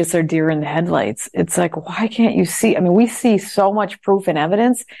they just are deer in the headlights. It's like, why can't you see? I mean, we see so much proof and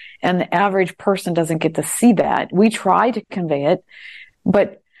evidence, and the average person doesn't get to see that. We try to convey it,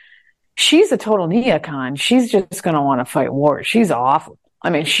 but she's a total neocon. She's just going to want to fight wars. She's awful. I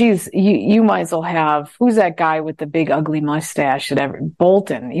mean, you might as well have, who's that guy with the big ugly mustache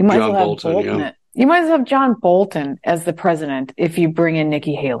Bolton. You might as well have Bolton. Yeah. You might as well have John Bolton as the president if you bring in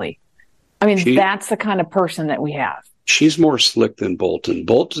Nikki Haley. I mean, that's the kind of person that we have. She's more slick than Bolton.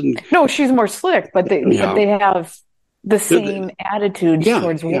 No, she's more slick, but they have the same attitude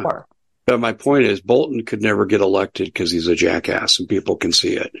towards war. But my point is, Bolton could never get elected because he's a jackass, and people can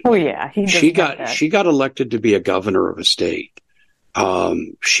see it. Oh yeah, she got elected to be a governor of a state.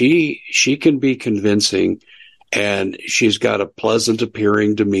 She can be convincing, and she's got a pleasant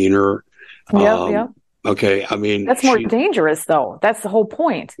appearing demeanor. Yeah. Okay. I mean, That's more dangerous, though. That's the whole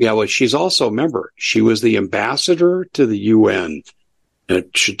point. Yeah. Well, she's also, remember, she was the ambassador to the UN.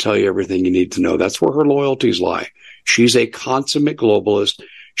 It should tell you everything you need to know. That's where her loyalties lie. She's a consummate globalist.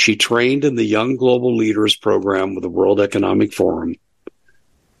 She trained in the Young Global Leaders program with the World Economic Forum.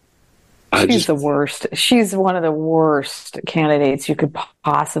 She's the worst. She's one of the worst candidates you could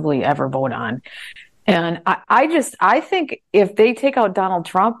possibly ever vote on. And I think if they take out Donald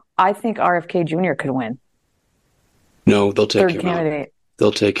Trump, I think RFK Jr. could win. No, they'll take him out.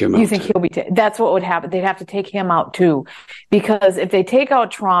 They'll take him out. You think he'll be? That's what would happen. They'd have to take him out too, because if they take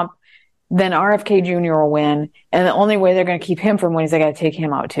out Trump, then RFK Jr. will win, and the only way they're going to keep him from winning is they got to take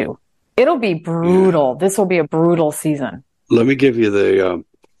him out too. It'll be brutal. Yeah. This will be a brutal season. Let me give you the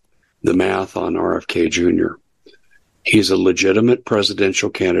math on RFK Jr. He's a legitimate presidential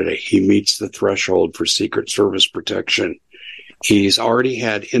candidate. He meets the threshold for Secret Service protection. He's already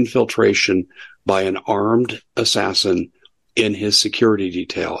had infiltration by an armed assassin in his security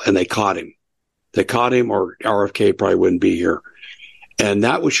detail, and they caught him. They caught him, or RFK probably wouldn't be here. And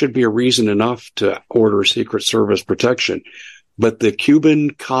that should be a reason enough to order Secret Service protection. But the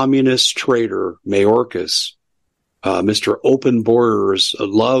Cuban communist traitor, Mayorkas, Mr. Open Borders,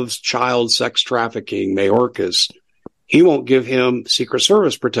 loves child sex trafficking, Mayorkas, he won't give him Secret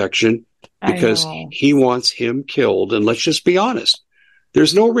Service protection because he wants him killed. And let's just be honest.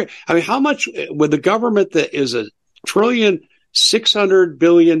 There's no how much with the government that is $1.6 trillion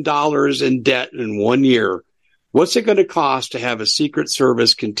in debt in 1 year, what's it going to cost to have a Secret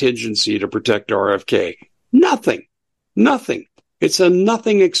Service contingency to protect RFK? Nothing. It's a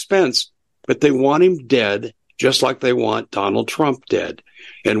nothing expense, but they want him dead just like they want Donald Trump dead.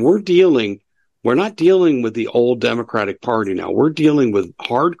 And we're not dealing with the old Democratic Party now. We're dealing with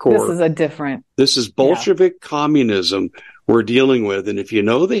hardcore. This is Bolshevik communism we're dealing with. And if you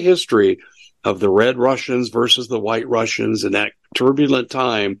know the history of the Red Russians versus the White Russians in that turbulent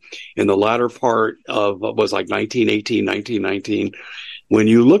time in the latter part of what was like 1918, 1919, when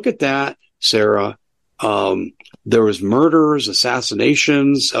you look at that, Sarah, there was murders,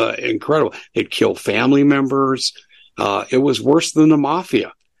 assassinations, incredible. They'd kill family members. It was worse than the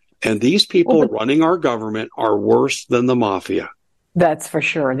mafia. And these people running our government are worse than the mafia. That's for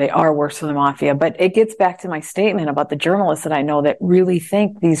sure. They are worse than the mafia. But it gets back to my statement about the journalists that I know that really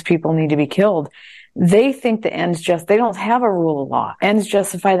think these people need to be killed. They think the ends they don't have a rule of law. Ends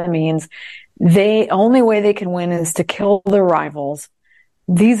justify the means. Only way they can win is to kill their rivals.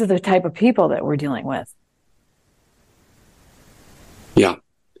 These are the type of people that we're dealing with. Yeah.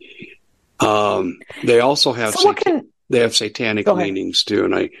 They also have they have satanic leanings too,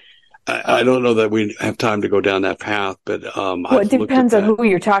 and I don't know that we have time to go down that path, but it depends on who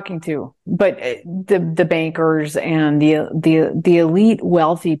you're talking to. But the bankers and the elite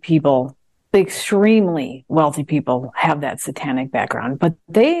wealthy people, the extremely wealthy people, have that satanic background, but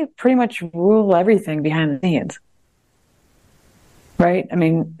they pretty much rule everything behind the scenes, right? I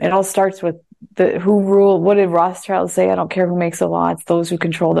mean, it all starts with who rule. What did Rothschild say? I don't care who makes the law; it's those who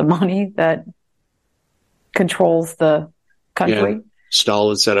control the money that controls the country. Yeah.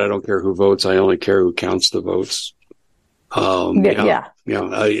 Stalin said, I don't care who votes, I only care who counts the votes.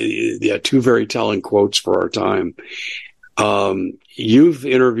 Two very telling quotes for our time. You've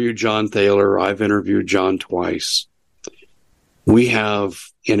interviewed John Thaler. I've interviewed John twice. We have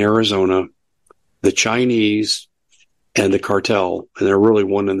in Arizona the Chinese and the cartel, and they're really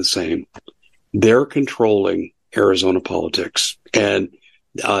one and the same. They're controlling Arizona politics. And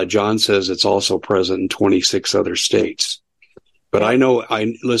John says it's also present in 26 other states. But I know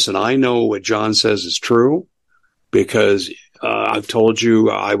what John says is true because I've told you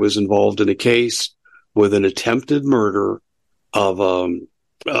I was involved in a case with an attempted murder of an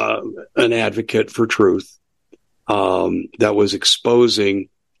advocate for truth that was exposing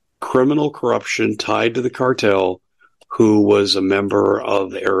criminal corruption tied to the cartel, who was a member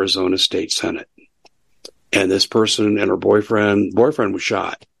of the Arizona State Senate. And this person and her boyfriend was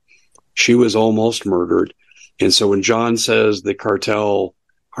shot. She was almost murdered. And so when John says the cartel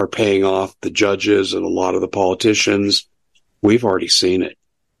are paying off the judges and a lot of the politicians, we've already seen it.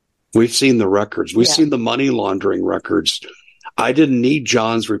 We've seen the records. We've seen the money laundering records. I didn't need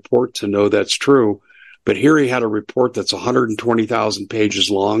John's report to know that's true, but here he had a report that's 120,000 pages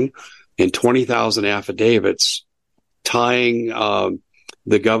long and 20,000 affidavits tying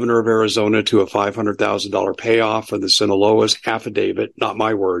the governor of Arizona to a $500,000 payoff for the Sinaloa's affidavit, not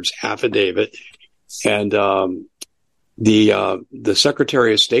my words, affidavit. And the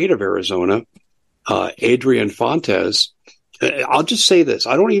Secretary of State of Arizona, Adrian Fontes, I'll just say this.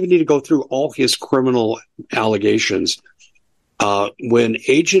 I don't even need to go through all his criminal allegations. When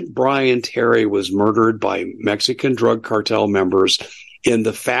Agent Brian Terry was murdered by Mexican drug cartel members in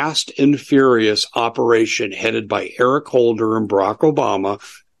the Fast and Furious operation headed by Eric Holder and Barack Obama,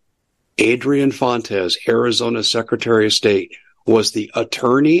 Adrian Fontes, Arizona Secretary of State, was the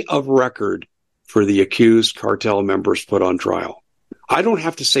attorney of record for the accused cartel members put on trial. I don't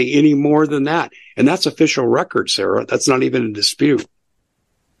have to say any more than that. And that's official record, Sarah. That's not even a dispute.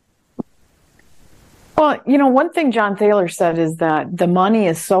 Well, one thing John Thaler said is that the money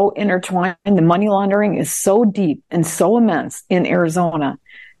is so intertwined, the money laundering is so deep and so immense in Arizona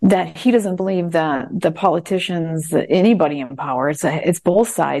that he doesn't believe that the politicians, anybody in power, it's both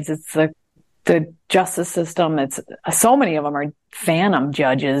sides. It's the justice system. It's so many of them are phantom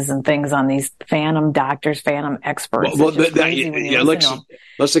judges and things on these phantom doctors, phantom experts.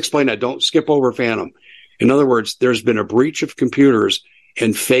 Let's explain that. Don't skip over phantom. In other words, there's been a breach of computers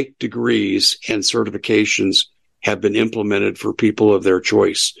and fake degrees and certifications have been implemented for people of their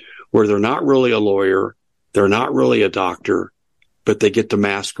choice, where they're not really a lawyer, they're not really a doctor, but they get to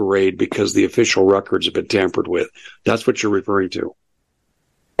masquerade because the official records have been tampered with. That's what you're referring to.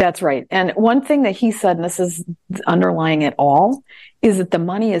 That's right. And one thing that he said, and this is underlying it all, is that the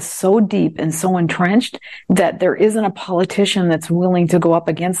money is so deep and so entrenched that there isn't a politician that's willing to go up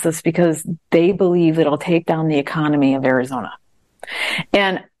against this because they believe it'll take down the economy of Arizona.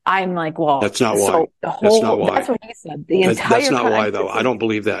 And I'm like, well, that's not why. So that's not why. That's what he said. That's not why, though. I don't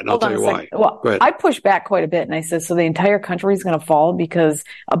believe that, and I'll tell you why. Well, I pushed back quite a bit, and I said, so the entire country is going to fall because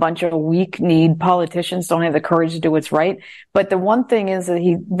a bunch of weak-kneed politicians don't have the courage to do what's right. But the one thing is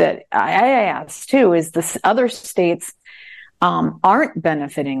that I asked too is the other states aren't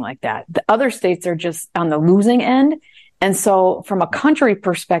benefiting like that. The other states are just on the losing end. And so, from a country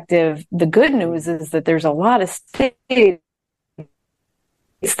perspective, the good news is that there's a lot of states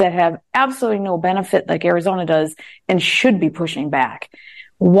that have absolutely no benefit like Arizona does and should be pushing back.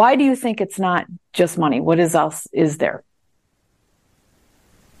 Why do you think it's not just money? What else is there?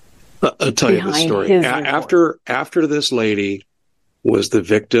 I'll tell you the story. After this lady was the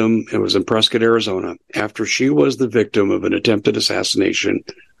victim, it was in Prescott, Arizona, after she was the victim of an attempted assassination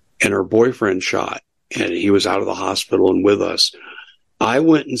and her boyfriend shot, and he was out of the hospital and with us, I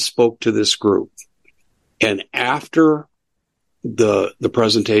went and spoke to this group. And after the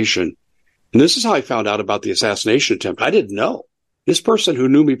presentation, and this is how I found out about the assassination attempt. I didn't know. This person who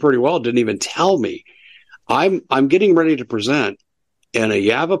knew me pretty well didn't even tell me. I'm getting ready to present, and a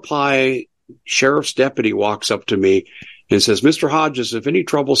Yavapai sheriff's deputy walks up to me and says, "Mr. Hodges, if any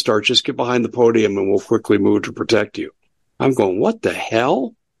trouble starts, just get behind the podium and we'll quickly move to protect you." I'm going, what the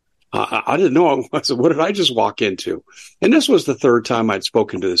hell? I didn't know. I said, what did I just walk into? And this was the third time I'd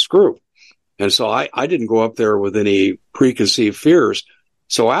spoken to this group. And so I didn't go up there with any preconceived fears.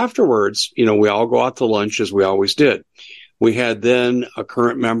 So afterwards, we all go out to lunch as we always did. We had then a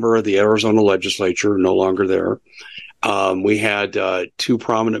current member of the Arizona legislature, no longer there. We had two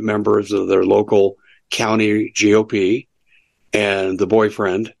prominent members of their local county GOP and the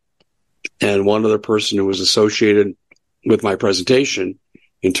boyfriend, and one other person who was associated with my presentation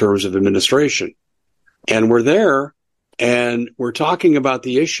in terms of administration. And we're there and we're talking about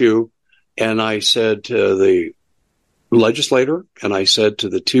the issue. And I said to the legislator and I said to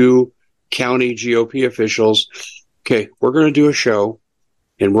the two county GOP officials, okay, we're going to do a show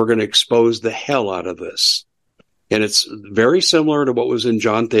and we're going to expose the hell out of this. And it's very similar to what was in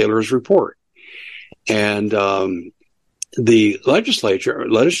John Thaler's report. And the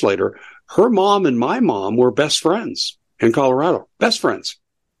legislator, her mom and my mom were best friends in Colorado, best friends.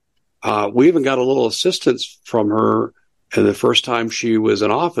 We even got a little assistance from her in the first time she was in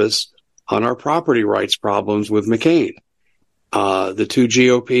office on our property rights problems with McCain. The two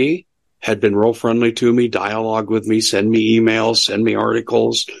GOP had been real friendly to me, dialogue with me, send me emails, send me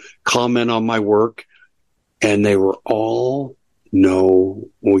articles, comment on my work. And they were all, no,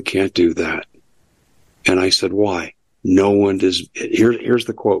 we can't do that. And I said, why? Here's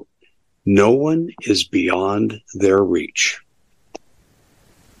the quote. No one is beyond their reach.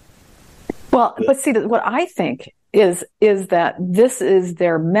 Well, but see, what I think is that this is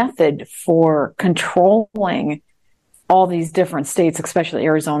their method for controlling all these different states, especially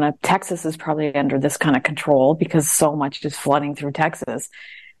Arizona. Texas is probably under this kind of control because so much is flooding through Texas.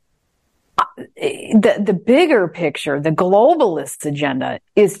 The bigger picture, the globalist agenda,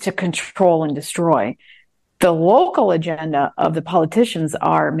 is to control and destroy. The local agenda of the politicians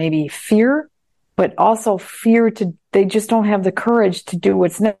are maybe fear, but also they just don't have the courage to do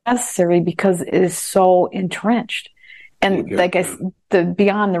what's necessary because it is so entrenched. And like I said,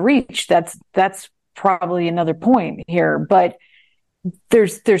 beyond the reach, that's probably another point here. But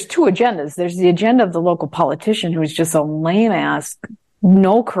there's two agendas. There's the agenda of the local politician who's just a lame ass,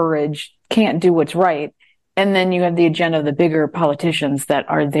 no courage, can't do what's right. And then you have the agenda of the bigger politicians that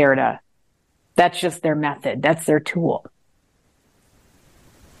are there to, that's just their method. That's their tool.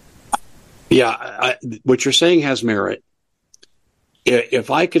 Yeah, what you're saying has merit. If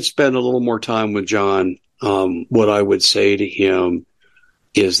I could spend a little more time with John, what I would say to him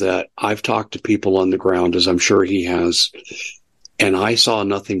is that I've talked to people on the ground, as I'm sure he has, and I saw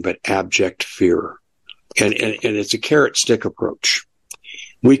nothing but abject fear. And it's a carrot stick approach.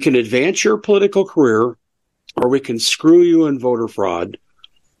 We can advance your political career, or we can screw you in voter fraud.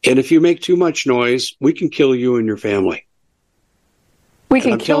 And if you make too much noise, we can kill you and your family. We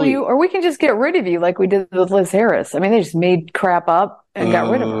can kill you, or we can just get rid of you like we did with Liz Harris. I mean, they just made crap up and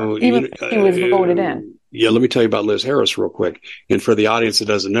got rid of her, even if she was voted in. Yeah, let me tell you about Liz Harris real quick. And for the audience that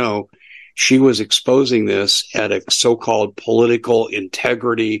doesn't know, she was exposing this at a so-called political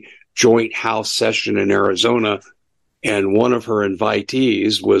integrity joint house session in Arizona. And one of her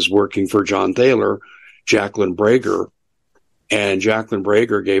invitees was working for John Thaler, Jacqueline Brager. And Jacqueline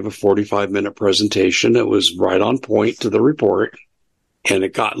Brager gave a 45-minute presentation that was right on point to the report. And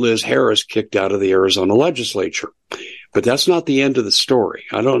it got Liz Harris kicked out of the Arizona legislature. But that's not the end of the story.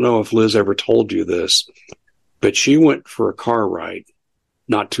 I don't know if Liz ever told you this, but she went for a car ride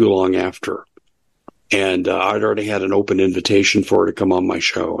not too long after. And I'd already had an open invitation for her to come on my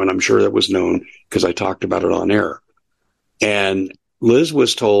show. And I'm sure that was known because I talked about it on air. And Liz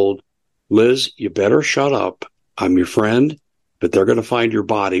was told, Liz, you better shut up. I'm your friend, but they're going to find your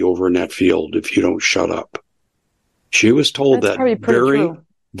body over in that field if you don't shut up. She was told that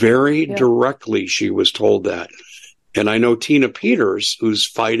very directly. She was told that. And I know Tina Peters, who's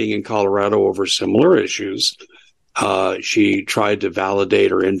fighting in Colorado over similar issues. She tried to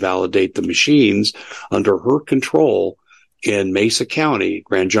validate or invalidate the machines under her control in Mesa County,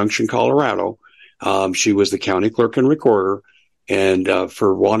 Grand Junction, Colorado. She was the county clerk and recorder. And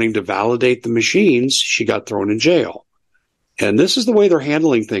for wanting to validate the machines, she got thrown in jail. And this is the way they're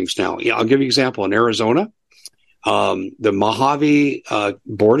handling things now. Yeah, I'll give you an example. In Arizona, the Mojave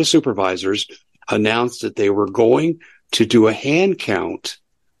Board of Supervisors announced that they were going to do a hand count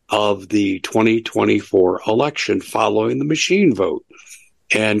of the 2024 election following the machine vote.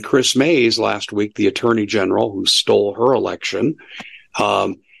 And Chris Mays last week, the attorney general who stole her election,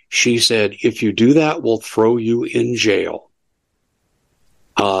 she said, if you do that, we'll throw you in jail.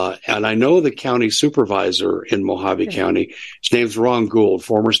 And I know the county supervisor in Mojave County, his name's Ron Gould,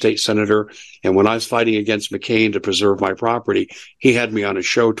 former state senator. And when I was fighting against McCain to preserve my property, he had me on a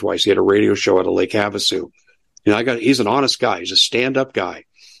show twice. He had a radio show out of Lake Havasu. He's an honest guy. He's a stand-up guy.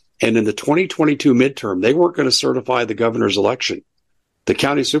 And in the 2022 midterm, they weren't going to certify the governor's election. The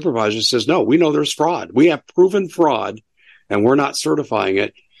county supervisor says, no, we know there's fraud. We have proven fraud, and we're not certifying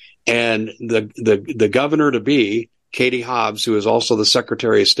it. And the governor-to-be, Katie Hobbs, who is also the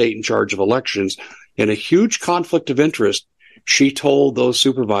Secretary of State in charge of elections, in a huge conflict of interest, she told those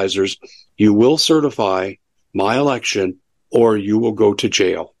supervisors, you will certify my election or you will go to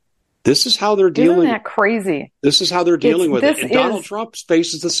jail. This is how they're dealing. Isn't that crazy? This is how they're dealing with it. And Donald Trump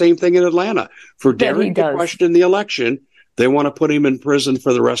faces the same thing in Atlanta. For daring to question the election, they want to put him in prison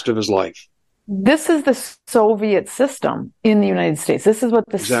for the rest of his life. This is the Soviet system in the United States. This is what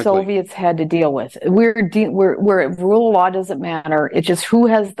the Soviets had to deal with. Where rule of law doesn't matter. It's just who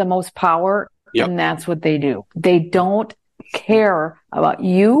has the most power, and that's what they do. They don't care about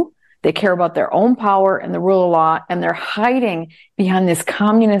you. They care about their own power and the rule of law, and they're hiding behind this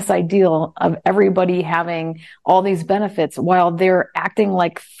communist ideal of everybody having all these benefits while they're acting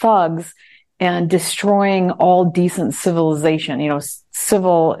like thugs and destroying all decent civilization,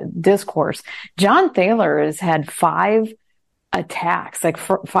 civil discourse. John Thaler has had 5 attacks, like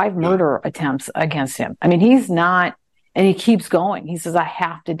 5 murder attempts against him. I mean, he's not, and he keeps going. He says, I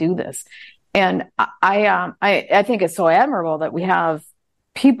have to do this. And I think it's so admirable that we have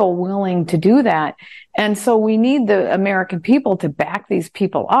people willing to do that. And so we need the American people to back these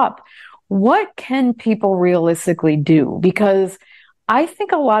people up. What can people realistically do? Because I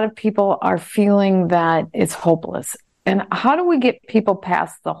think a lot of people are feeling that it's hopeless. And how do we get people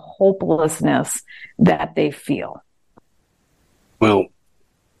past the hopelessness that they feel? Well,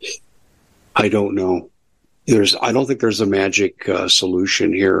 I don't know. I don't think there's a magic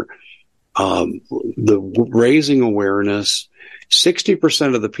solution here. The raising awareness,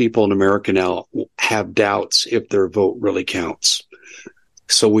 60% of the people in America now have doubts if their vote really counts.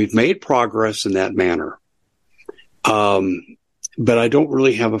 So we've made progress in that manner. But I don't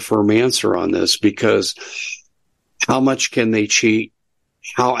really have a firm answer on this, because how much can they cheat?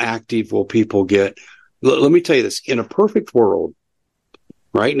 How active will people get? Let me tell you this. In a perfect world,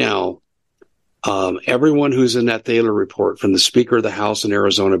 right now, everyone who's in that Thaler report, from the Speaker of the House in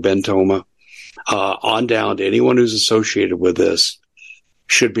Arizona, Ben Toma, on down to anyone who's associated with this,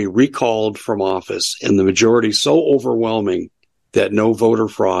 should be recalled from office. And the majority is so overwhelming that no voter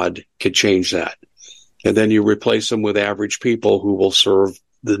fraud could change that. And then you replace them with average people who will serve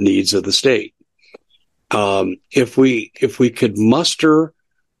the needs of the state. If we could muster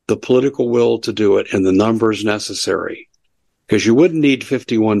the political will to do it and the numbers necessary, because you wouldn't need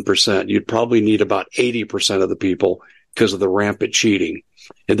 51%, you'd probably need about 80% of the people because of the rampant cheating.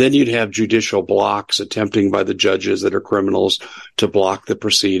 And then you'd have judicial blocks attempting by the judges that are criminals to block the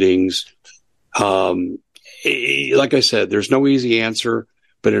proceedings. Like I said, there's no easy answer,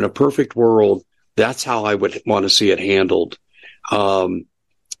 but in a perfect world, that's how I would want to see it handled. And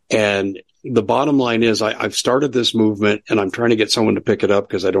the bottom line is I've started this movement, and I'm trying to get someone to pick it up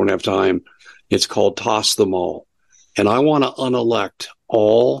because I don't have time. It's called Toss Them All. And I want to unelect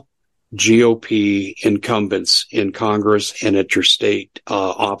all GOP incumbents in Congress and at your state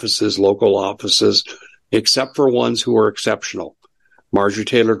offices, local offices, except for ones who are exceptional. Marjorie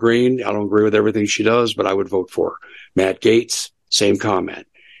Taylor Greene, I don't agree with everything she does, but I would vote for her. Matt Gaetz, same comment.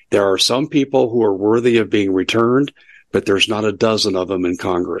 There are some people who are worthy of being returned, but there's not a dozen of them in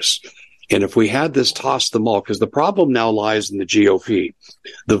Congress. And if we had this toss them all, because the problem now lies in the GOP.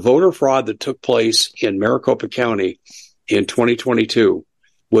 The voter fraud that took place in Maricopa County in 2022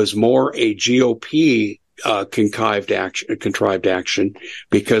 was more a GOP contrived action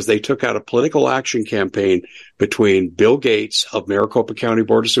because they took out a political action campaign between Bill Gates of Maricopa County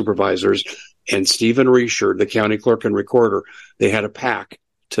Board of Supervisors and Stephen Riescher, the county clerk and recorder. They had a pact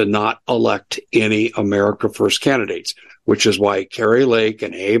to not elect any America First candidates, which is why Kari Lake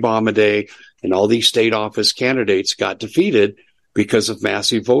and Abe Amadei and all these state office candidates got defeated because of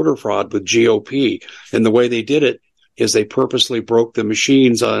massive voter fraud with GOP. And the way they did it is they purposely broke the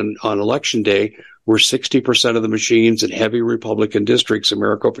machines on election day, where 60% of the machines in heavy Republican districts in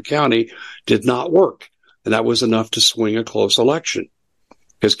Maricopa County did not work. And that was enough to swing a close election.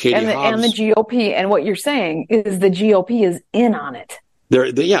 Because Katie Hobbs, and the GOP, and what you're saying is the GOP is in on it.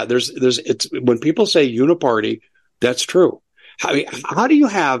 It's when people say uniparty, that's true. I mean, how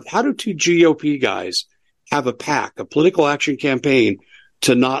do two GOP guys have a PAC, a political action campaign,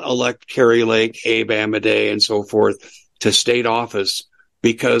 to not elect Kari Lake, Abe Amadei, and so forth to state office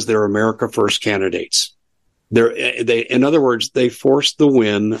because they're America First candidates? In other words, they forced the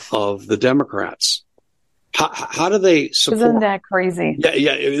win of the Democrats. How do they support? Isn't that crazy?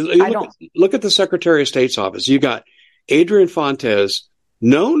 Yeah. Look at the Secretary of State's office. You got Adrian Fontes,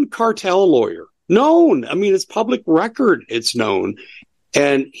 known cartel lawyer, known. I mean, it's public record. It's known.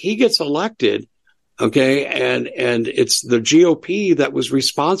 And he gets elected. Okay. And it's the GOP that was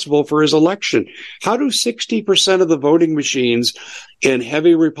responsible for his election. How do 60% of the voting machines in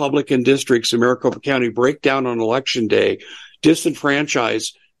heavy Republican districts in Maricopa County break down on election day,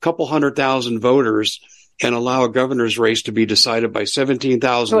 disenfranchise a couple 100,000 voters, and allow a governor's race to be decided by 17,000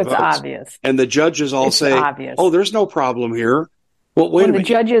 votes? So it's obvious. And the judges all say, obvious. Oh, there's no problem here. Well, wait a minute. The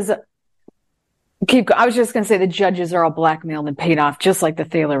judges I was just going to say the judges are all blackmailed and paid off, just like the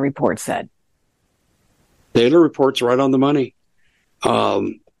Thaler report said. Thaler report's right on the money.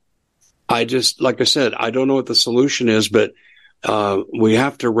 Like I said, I don't know what the solution is, but we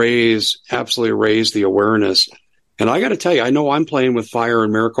have to absolutely raise the awareness. And I got to tell you, I know I'm playing with fire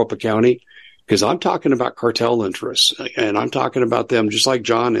in Maricopa County because I'm talking about cartel interests, and I'm talking about them just like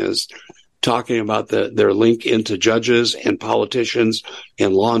John is talking about their link into judges and politicians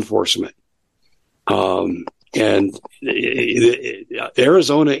and law enforcement. And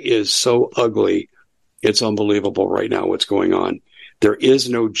Arizona is so ugly. It's unbelievable right now what's going on. There is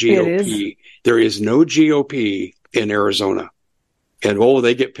no GOP. There is no GOP in Arizona. And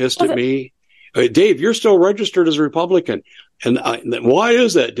they get pissed at me. Dave, you're still registered as a Republican. And why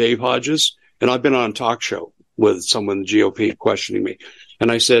is that, Dave Hodges? And I've been on a talk show with someone in the GOP questioning me.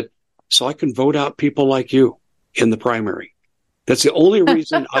 And I said, so I can vote out people like you in the primary. That's the only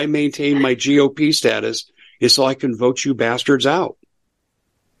reason I maintain my GOP status, is so I can vote you bastards out.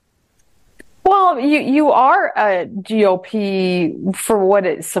 Well, you are a GOP for what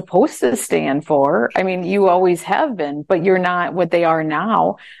it's supposed to stand for. I mean, you always have been, but you're not what they are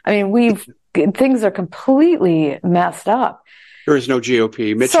now. I mean, things are completely messed up. There is no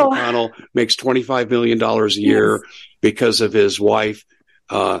GOP. Mitch McConnell makes $25 million a year because of his wife,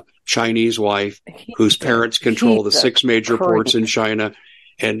 Chinese wife, whose parents control the 6 major ports in China.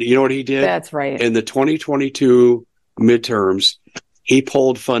 And you know what he did? That's right. In the 2022 midterms, he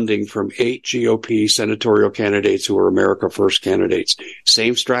pulled funding from 8 GOP senatorial candidates who were America First candidates.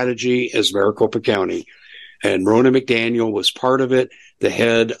 Same strategy as Maricopa County. And Ronna McDaniel was part of it. The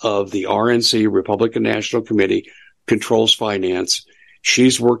head of the RNC, Republican National Committee, controls finance.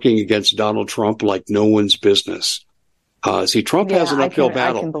 She's working against Donald Trump like no one's business. See, Trump has an uphill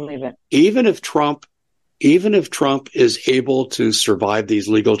battle. I can believe it. Even if Trump is able to survive these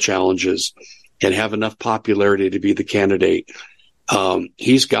legal challenges and have enough popularity to be the candidate,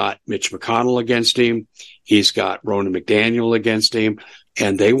 he's got Mitch McConnell against him. He's got Ronna McDaniel against him,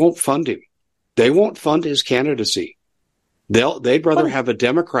 and they won't fund him. They won't fund his candidacy. They'd rather have a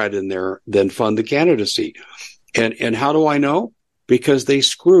Democrat in there than fund the candidacy. And how do I know? Because they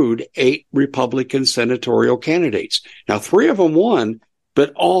screwed 8 Republican senatorial candidates. Now, 3 of them won,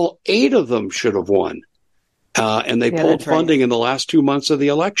 but all 8 of them should have won. And they pulled funding in the last 2 months of the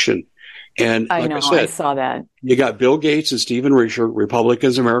election. And like I said, I saw that. You got Bill Gates and Stephen Richer,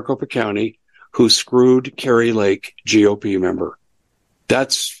 Republicans in Maricopa County, who screwed Kerry Lake, GOP member. I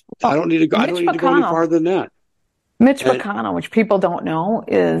don't need to go any farther than that. Mitch McConnell, which people don't know,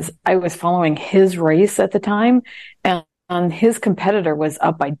 is I was following his race at the time, and his competitor was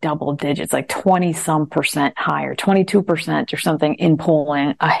up by double digits, like 20-some% higher, 22% or something in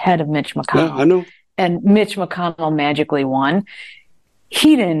polling ahead of Mitch McConnell. Yeah, I know. And Mitch McConnell magically won.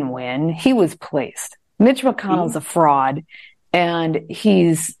 He didn't win. He was placed. Mitch McConnell's a fraud. And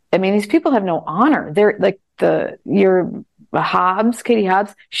these people have no honor. They're like Katie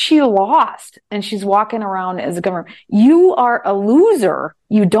Hobbs, she lost and she's walking around as a governor. You are a loser.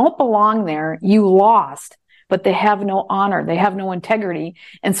 You don't belong there. You lost, but they have no honor. They have no integrity.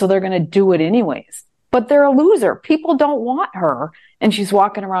 And so they're going to do it anyways, but they're a loser. People don't want her and she's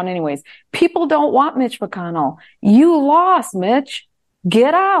walking around anyways. People don't want Mitch McConnell. You lost, Mitch.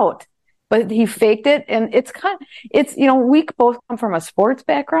 Get out. But he faked it. And we both come from a sports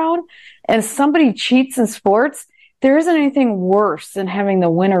background, and somebody cheats in sports. There isn't anything worse than having the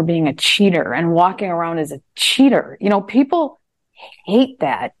winner being a cheater and walking around as a cheater. People hate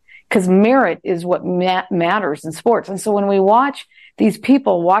that because merit is what matters in sports. And so when we watch these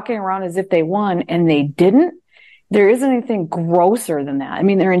people walking around as if they won and they didn't, there isn't anything grosser than that. I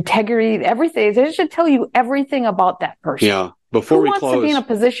mean, their integrity, everything, they should tell you everything about that person. Yeah. Before we close, who wants to be in a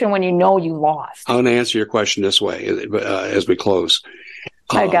position when you know you lost? I want to answer your question this way as we close.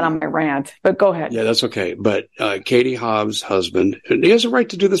 I got on my rant, but go ahead. Yeah, that's okay. But Katie Hobbs' husband, and he has a right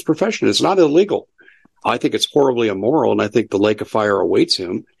to do this profession. It's not illegal. I think it's horribly immoral, and I think the lake of fire awaits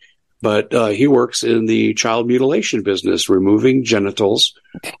him. But he works in the child mutilation business, removing genitals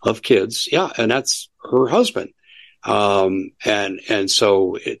of kids. Yeah, and that's her husband. And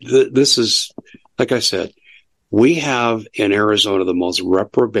so this is, like I said, we have in Arizona the most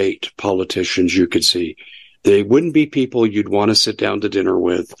reprobate politicians you could see. They wouldn't be people you'd want to sit down to dinner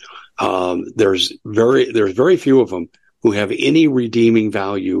with. There's very few of them who have any redeeming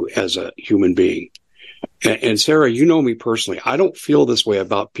value as a human being. And Sarah, you know me personally. I don't feel this way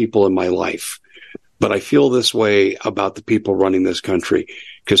about people in my life, but I feel this way about the people running this country,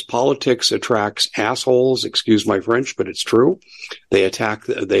 because politics attracts assholes. Excuse my French, but it's true. They attract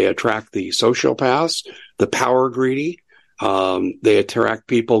the sociopaths, the power greedy. They attract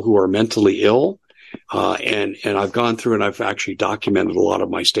people who are mentally ill. And I've gone through and I've actually documented a lot of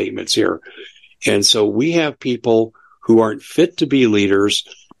my statements here. And so we have people who aren't fit to be leaders,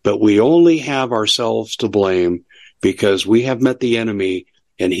 but we only have ourselves to blame because we have met the enemy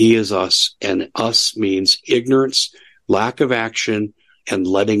and he is us. And us means ignorance, lack of action, and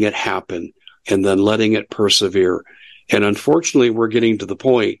letting it happen, and then letting it persevere. And unfortunately, we're getting to the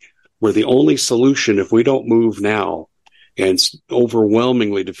point where the only solution, if we don't move now and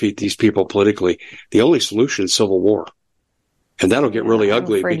overwhelmingly defeat these people politically, the only solution is civil war. And that'll get really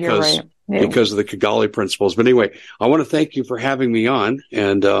ugly because of the Kigali principles. But anyway, I want to thank you for having me on.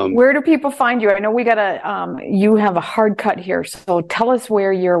 And where do people find you? I know you have a hard cut here. So tell us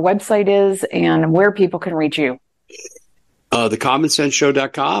where your website is and where people can reach you.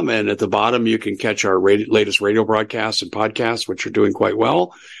 TheCommonSenseShow.com. And at the bottom, you can catch our latest radio broadcasts and podcasts, which are doing quite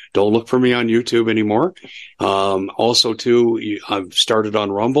well. Don't look for me on YouTube anymore. Also, too, I've started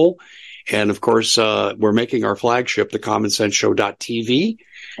on Rumble. And, of course, we're making our flagship, TheCommonSenseShow.tv.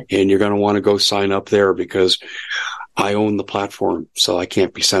 And you're going to want to go sign up there because I own the platform, so I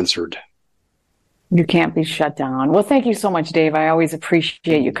can't be censored. You can't be shut down. Well, thank you so much, Dave. I always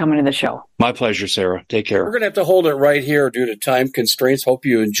appreciate you coming to the show. My pleasure, Sarah. Take care. We're going to have to hold it right here due to time constraints. Hope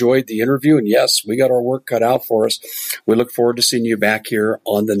you enjoyed the interview. And yes, we got our work cut out for us. We look forward to seeing you back here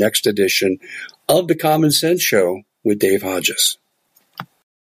on the next edition of The Common Sense Show with Dave Hodges.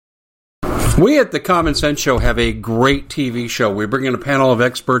 We at the Common Sense Show have a great TV show. We bring in a panel of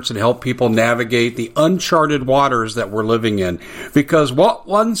experts and help people navigate the uncharted waters that we're living in. Because what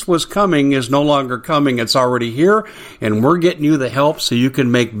once was coming is no longer coming. It's already here, and we're getting you the help so you can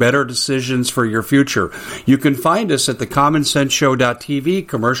make better decisions for your future. You can find us at thecommonsenseshow.tv,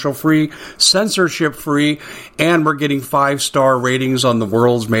 commercial-free, censorship-free, and we're getting 5-star ratings on the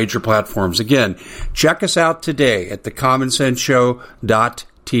world's major platforms. Again, check us out today at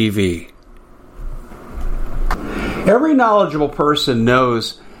thecommonsenseshow.tv. Every knowledgeable person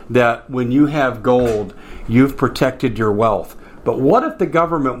knows that when you have gold, you've protected your wealth. But what if the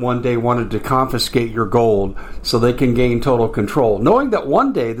government one day wanted to confiscate your gold so they can gain total control, knowing that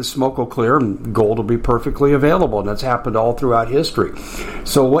one day the smoke will clear and gold will be perfectly available, and that's happened all throughout history.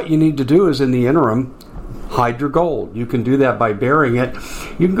 So what you need to do is, in the interim, hide your gold. You can do that by burying it.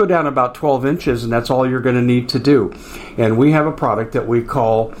 You can go down about 12 inches, and that's all you're going to need to do. And we have a product that we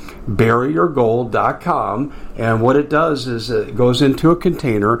call buryyourgold.com, and what it does is it goes into a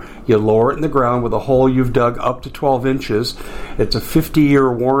container. You lower it in the ground with a hole you've dug up to 12 inches. It's a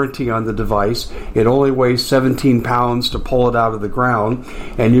 50-year warranty on the device. It only weighs 17 pounds to pull it out of the ground,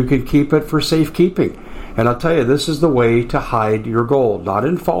 and you can keep it for safekeeping. And I'll tell you, this is the way to hide your gold, not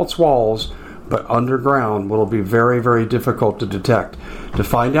in false walls, but underground, will be very, very difficult to detect. To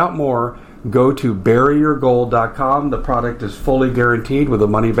find out more, go to buryyourgold.com. The product is fully guaranteed with a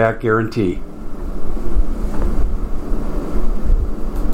money-back guarantee.